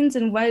opinions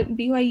and what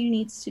BYU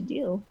needs to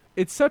do.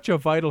 it's such a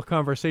vital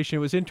conversation.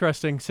 It was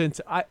interesting since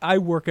I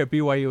work at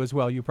BYU as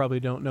well. You probably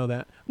don't know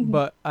that,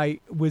 but I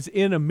was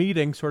in a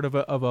meeting sort of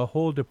a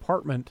whole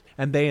department,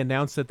 and they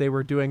announced that they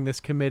were doing this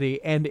committee,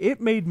 and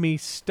it made me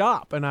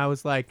stop. And I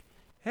was like,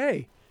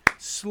 hey,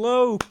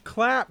 slow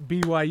clap,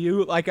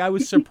 BYU. Like, I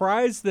was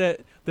surprised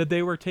that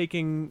they were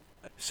taking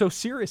so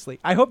seriously.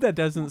 I hope that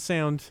doesn't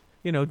sound,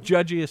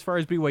 judgy as far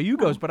as BYU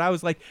goes, but I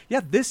was like, yeah,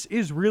 this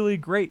is really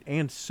great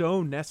and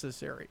so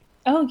necessary.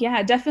 Oh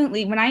yeah,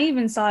 definitely. When I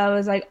even saw it, I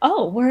was like,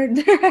 oh,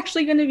 they're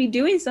actually going to be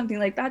doing something,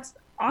 like that's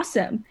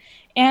awesome.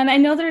 And I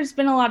know there's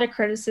been a lot of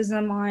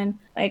criticism on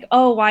like,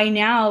 oh, why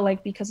now?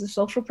 Like because of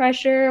social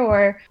pressure,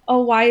 or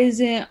oh, why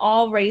isn't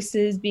all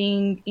races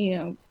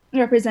being,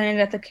 represented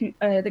at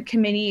the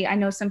committee? I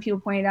know some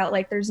people pointed out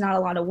like there's not a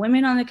lot of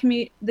women on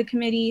the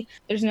committee.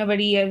 There's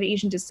nobody of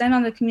Asian descent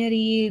on the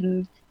committee,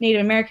 and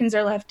Native Americans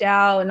are left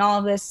out, and all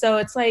of this. So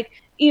it's like,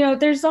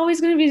 there's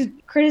always going to be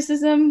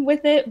criticism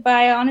with it, but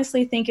I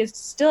honestly think it's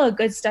still a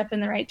good step in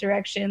the right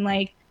direction.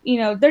 Like,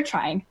 they're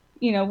trying.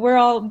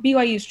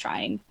 BYU's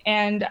trying,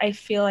 and I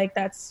feel like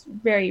that's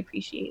very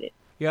appreciated.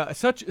 Yeah,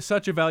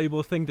 such a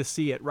valuable thing to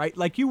see it, right?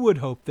 Like you would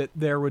hope that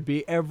there would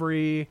be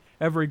every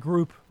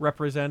group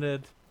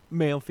represented,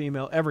 male,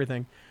 female,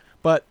 everything.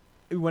 But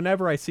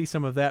whenever I see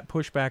some of that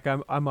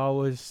pushback, I'm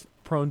always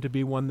prone to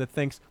be one that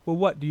thinks, well,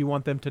 what do you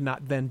want them to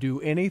not then do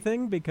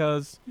anything?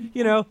 Because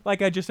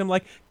like I just am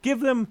like,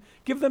 give them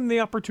the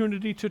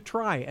opportunity to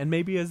try, and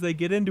maybe as they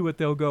get into it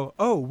they'll go,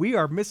 oh, we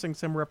are missing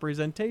some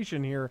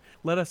representation here,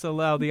 let us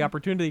allow the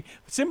opportunity.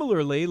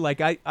 Similarly, like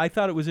I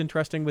thought it was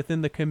interesting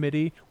within the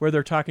committee where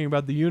they're talking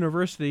about the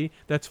university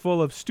that's full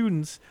of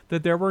students,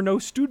 that there were no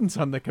students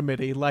on the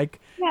committee. Like,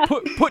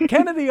 put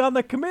Kennedy on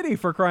the committee,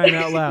 for crying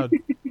out loud.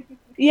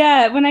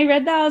 Yeah, when I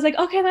read that, I was like,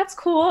 okay, that's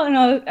cool. And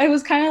I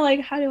was kind of like,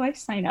 how do I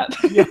sign up?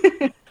 Yeah.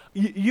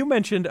 You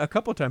mentioned a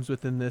couple times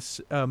within this,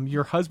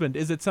 your husband.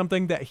 Is it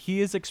something that he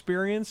has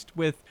experienced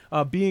with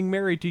being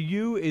married to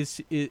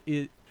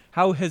you?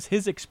 How has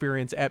his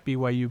experience at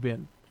BYU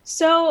been?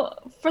 So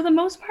for the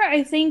most part,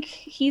 I think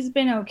he's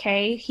been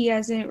okay. He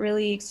hasn't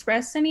really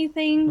expressed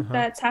anything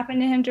that's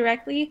happened to him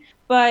directly,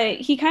 but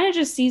he kind of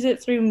just sees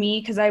it through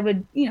me, because I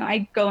would,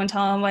 I'd go and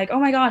tell him like, oh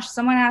my gosh,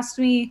 someone asked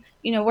me,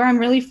 where I'm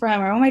really from,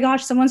 or oh my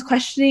gosh, someone's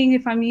questioning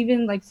if I'm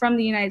even like from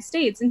the United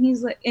States. And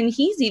he's like, and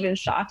he's even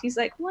shocked. He's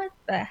like, what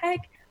the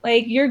heck?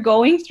 Like, you're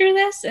going through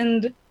this?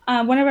 And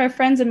one of our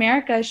friends,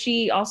 America,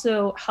 she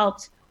also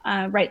helped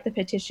write the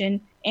petition,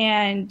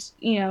 and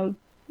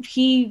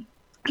he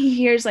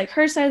hears like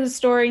her side of the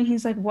story, and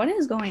he's like, what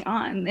is going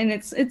on? And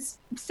it's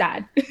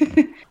sad.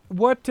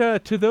 What to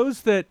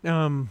those that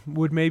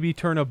would maybe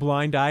turn a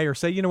blind eye or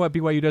say, you know what,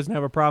 BYU doesn't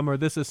have a problem, or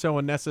this is so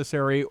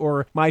unnecessary,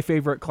 or my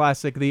favorite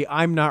classic, the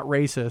I'm not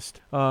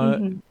racist,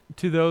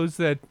 to those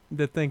that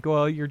think,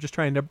 well, you're just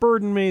trying to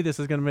burden me, this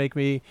is going to make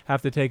me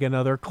have to take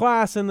another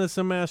class in the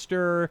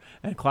semester,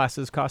 and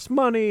classes cost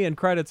money and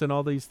credits and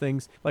all these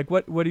things, like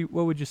what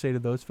would you say to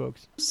those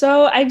folks?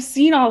 So I've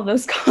seen all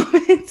those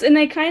comments, and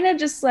I kind of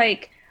just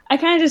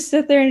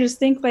sit there and just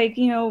think like,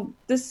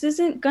 this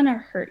isn't gonna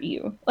hurt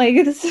you. Like,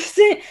 this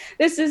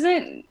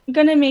isn't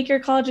gonna make your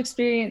college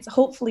experience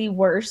hopefully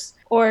worse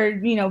or,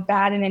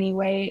 bad in any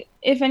way.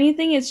 If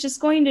anything, it's just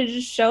going to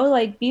just show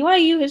like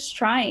BYU is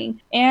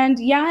trying. And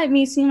yeah, it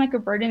may seem like a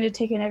burden to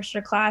take an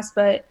extra class,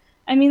 but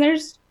I mean,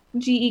 there's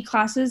GE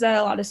classes that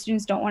a lot of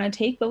students don't want to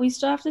take, but we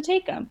still have to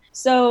take them.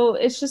 So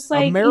it's just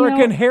like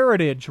American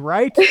heritage,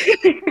 right?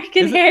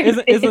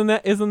 Heritage.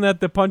 Isn't that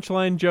the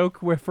punchline joke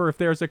for if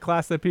there's a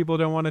class that people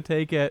don't want to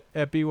take at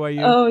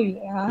BYU? Oh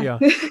yeah. Yeah.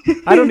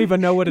 I don't even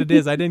know what it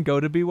is. I didn't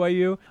go to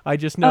BYU. I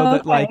just know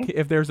that like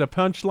if there's a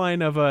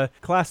punchline of a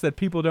class that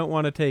people don't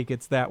want to take,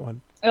 it's that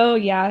one. Oh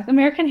yeah,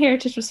 American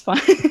Heritage was fun.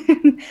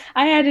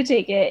 I had to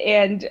take it,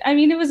 and I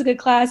mean, it was a good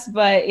class,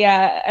 but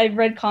yeah, I've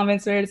read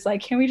comments where it's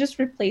like, can we just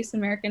replace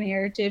American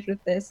Heritage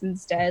with this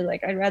instead?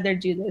 Like, I'd rather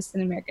do this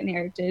than American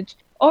Heritage.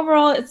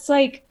 Overall, it's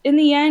like, in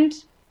the end,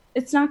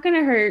 it's not going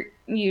to hurt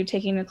you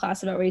taking a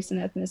class about race and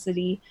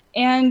ethnicity.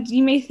 And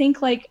you may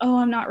think like, oh,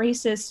 I'm not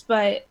racist,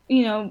 but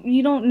you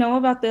don't know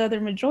about the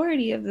other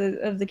majority of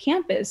the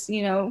campus.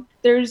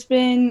 There's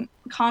been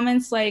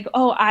comments like,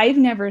 oh, I've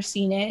never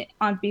seen it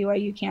on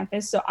BYU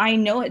campus, so I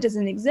know it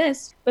doesn't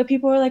exist. But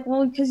people are like,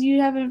 well, because you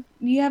haven't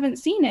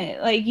seen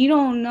it, like, you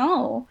don't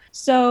know.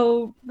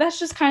 So that's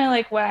just kind of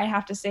like what I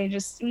have to say.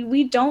 Just,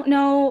 we don't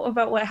know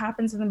about what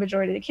happens in the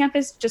majority of the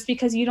campus. Just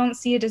because you don't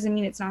see it doesn't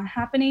mean it's not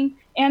happening.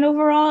 And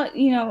overall,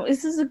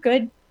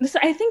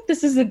 I think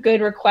this is a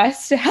good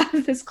request to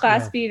have this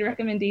class be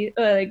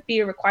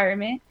a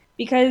requirement,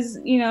 because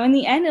in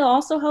the end, it'll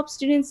also help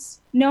students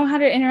know how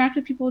to interact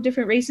with people of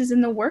different races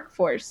in the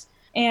workforce.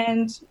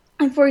 And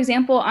for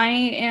example, I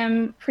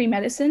am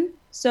pre-medicine,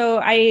 so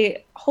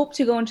I hope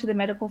to go into the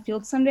medical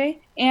field someday.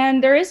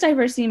 And there is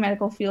diversity in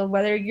medical field,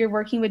 whether you're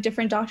working with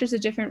different doctors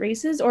of different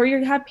races or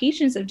you have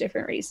patients of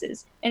different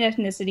races and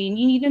ethnicity, and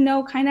you need to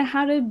know kind of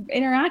how to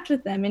interact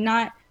with them and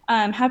not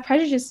have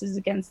prejudices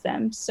against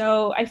them.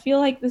 So I feel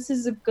like this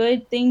is a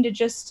good thing to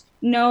just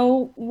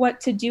know what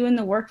to do in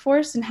the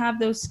workforce and have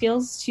those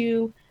skills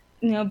to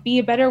be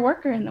a better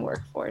worker in the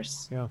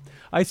workforce. Yeah.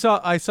 I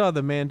saw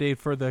the mandate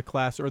for the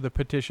class, or the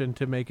petition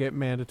to make it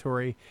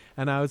mandatory,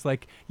 and I was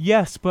like,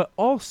 yes, but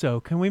also,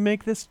 can we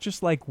make this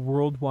just like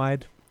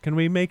worldwide? Can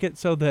we make it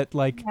so that,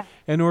 like,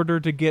 in order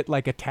to get,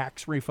 like, a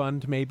tax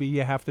refund, maybe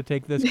you have to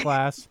take this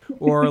class?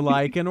 Or,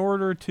 like, in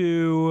order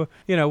to,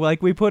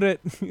 like, we put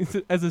it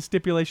as a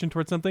stipulation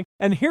towards something.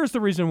 And here's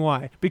the reason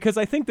why. Because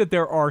I think that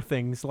there are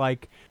things,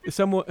 like,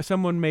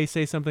 someone may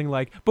say something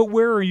like, but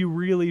where are you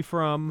really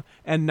from?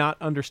 And not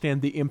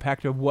understand the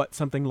impact of what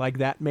something like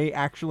that may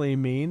actually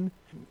mean.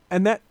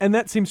 And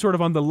that seems sort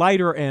of on the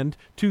lighter end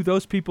to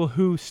those people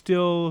who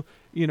still,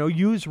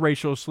 use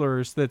racial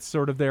slurs. That's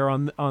sort of there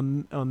on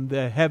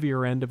the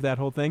heavier end of that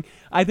whole thing.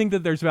 I think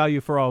that there's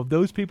value for all of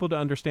those people to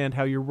understand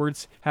how your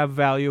words have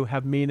value,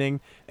 have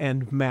meaning,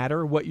 and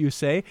matter, what you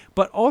say.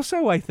 But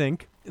also, I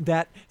think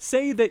that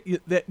say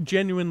that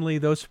genuinely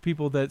those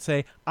people that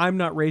say I'm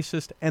not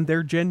racist, and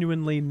they're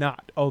genuinely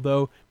not,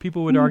 although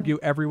people would argue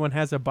everyone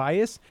has a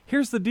bias.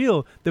 Here's the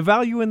deal. The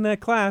value in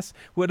that class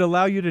would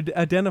allow you to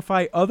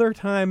identify other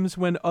times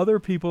when other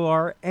people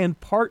are, and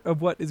part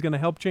of what is going to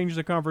help change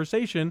the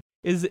conversation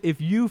is if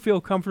you feel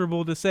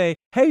comfortable to say,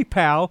 hey,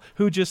 pal,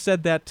 who just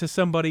said that to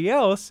somebody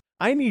else,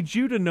 I need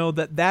you to know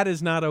that that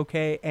is not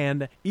okay.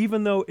 And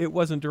even though it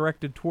wasn't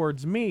directed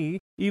towards me,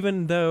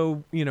 even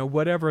though,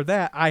 whatever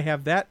that, I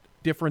have that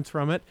difference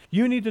from it,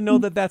 you need to know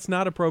that that's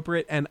not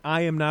appropriate, and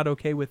I am not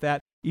okay with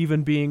that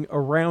even being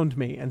around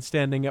me and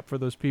standing up for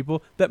those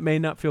people that may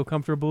not feel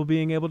comfortable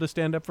being able to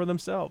stand up for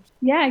themselves.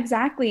 Yeah,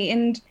 exactly.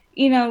 And,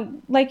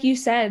 like you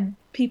said,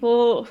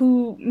 people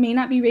who may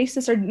not be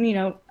racist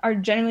are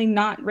generally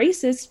not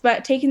racist,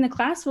 but taking the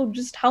class will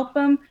just help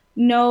them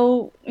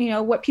know,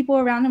 what people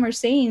around them are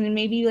saying, and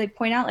maybe like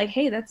point out like,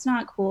 hey, that's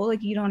not cool.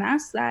 Like, you don't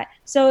ask that.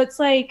 So it's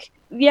like,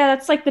 yeah,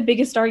 that's like the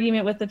biggest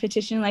argument with the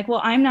petition. Like,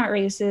 well, I'm not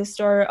racist,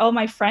 or, oh,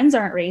 my friends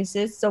aren't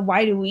racist, so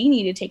why do we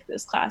need to take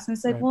this class? And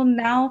it's like, well,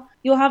 now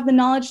you'll have the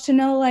knowledge to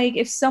know, like,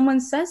 if someone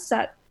says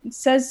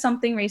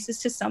something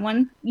racist to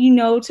someone,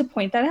 to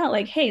point that out.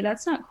 Like, hey,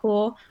 that's not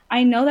cool.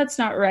 I know that's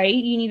not right.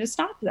 You need to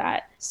stop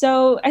that.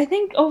 So I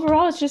think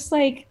overall, it's just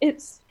like,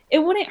 it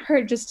wouldn't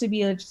hurt just to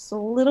be just a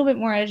little bit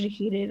more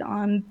educated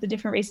on the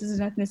different races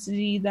and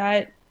ethnicity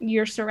that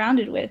you're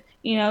surrounded with.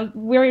 We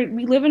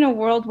live in a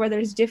world where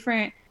there's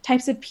different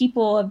types of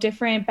people of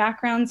different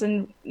backgrounds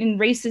and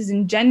races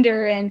and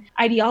gender and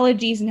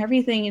ideologies and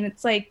everything. And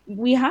it's like,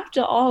 we have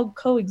to all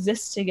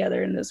coexist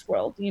together in this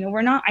world.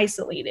 We're not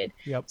isolated.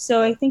 Yep.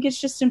 So I think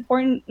it's just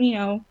important,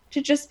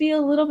 to just be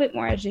a little bit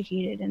more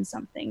educated in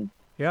something.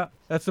 Yeah,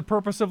 that's the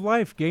purpose of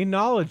life. Gain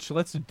knowledge.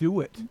 Let's do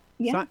it.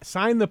 Yeah.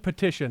 Sign the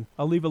petition.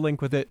 I'll leave a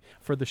link with it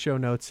for the show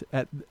notes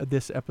at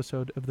this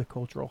episode of The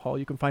Cultural Hall.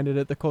 You can find it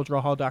at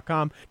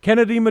theculturalhall.com.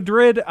 Kennedy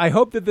Madrid, I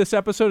hope that this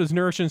episode has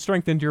nourished and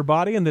strengthened your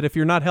body, and that if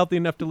you're not healthy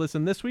enough to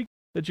listen this week,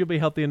 that you'll be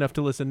healthy enough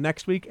to listen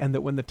next week, and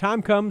that when the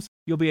time comes,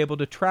 you'll be able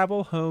to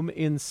travel home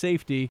in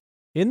safety.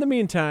 In the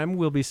meantime,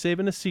 we'll be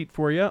saving a seat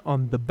for you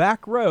on the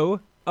back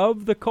row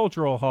of The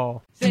Cultural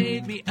Hall.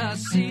 Save me a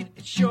seat,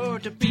 it's sure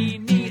to be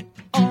neat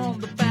on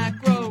the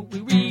back row.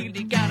 We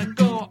really gotta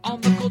go on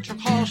the Cultural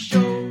Hall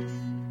show.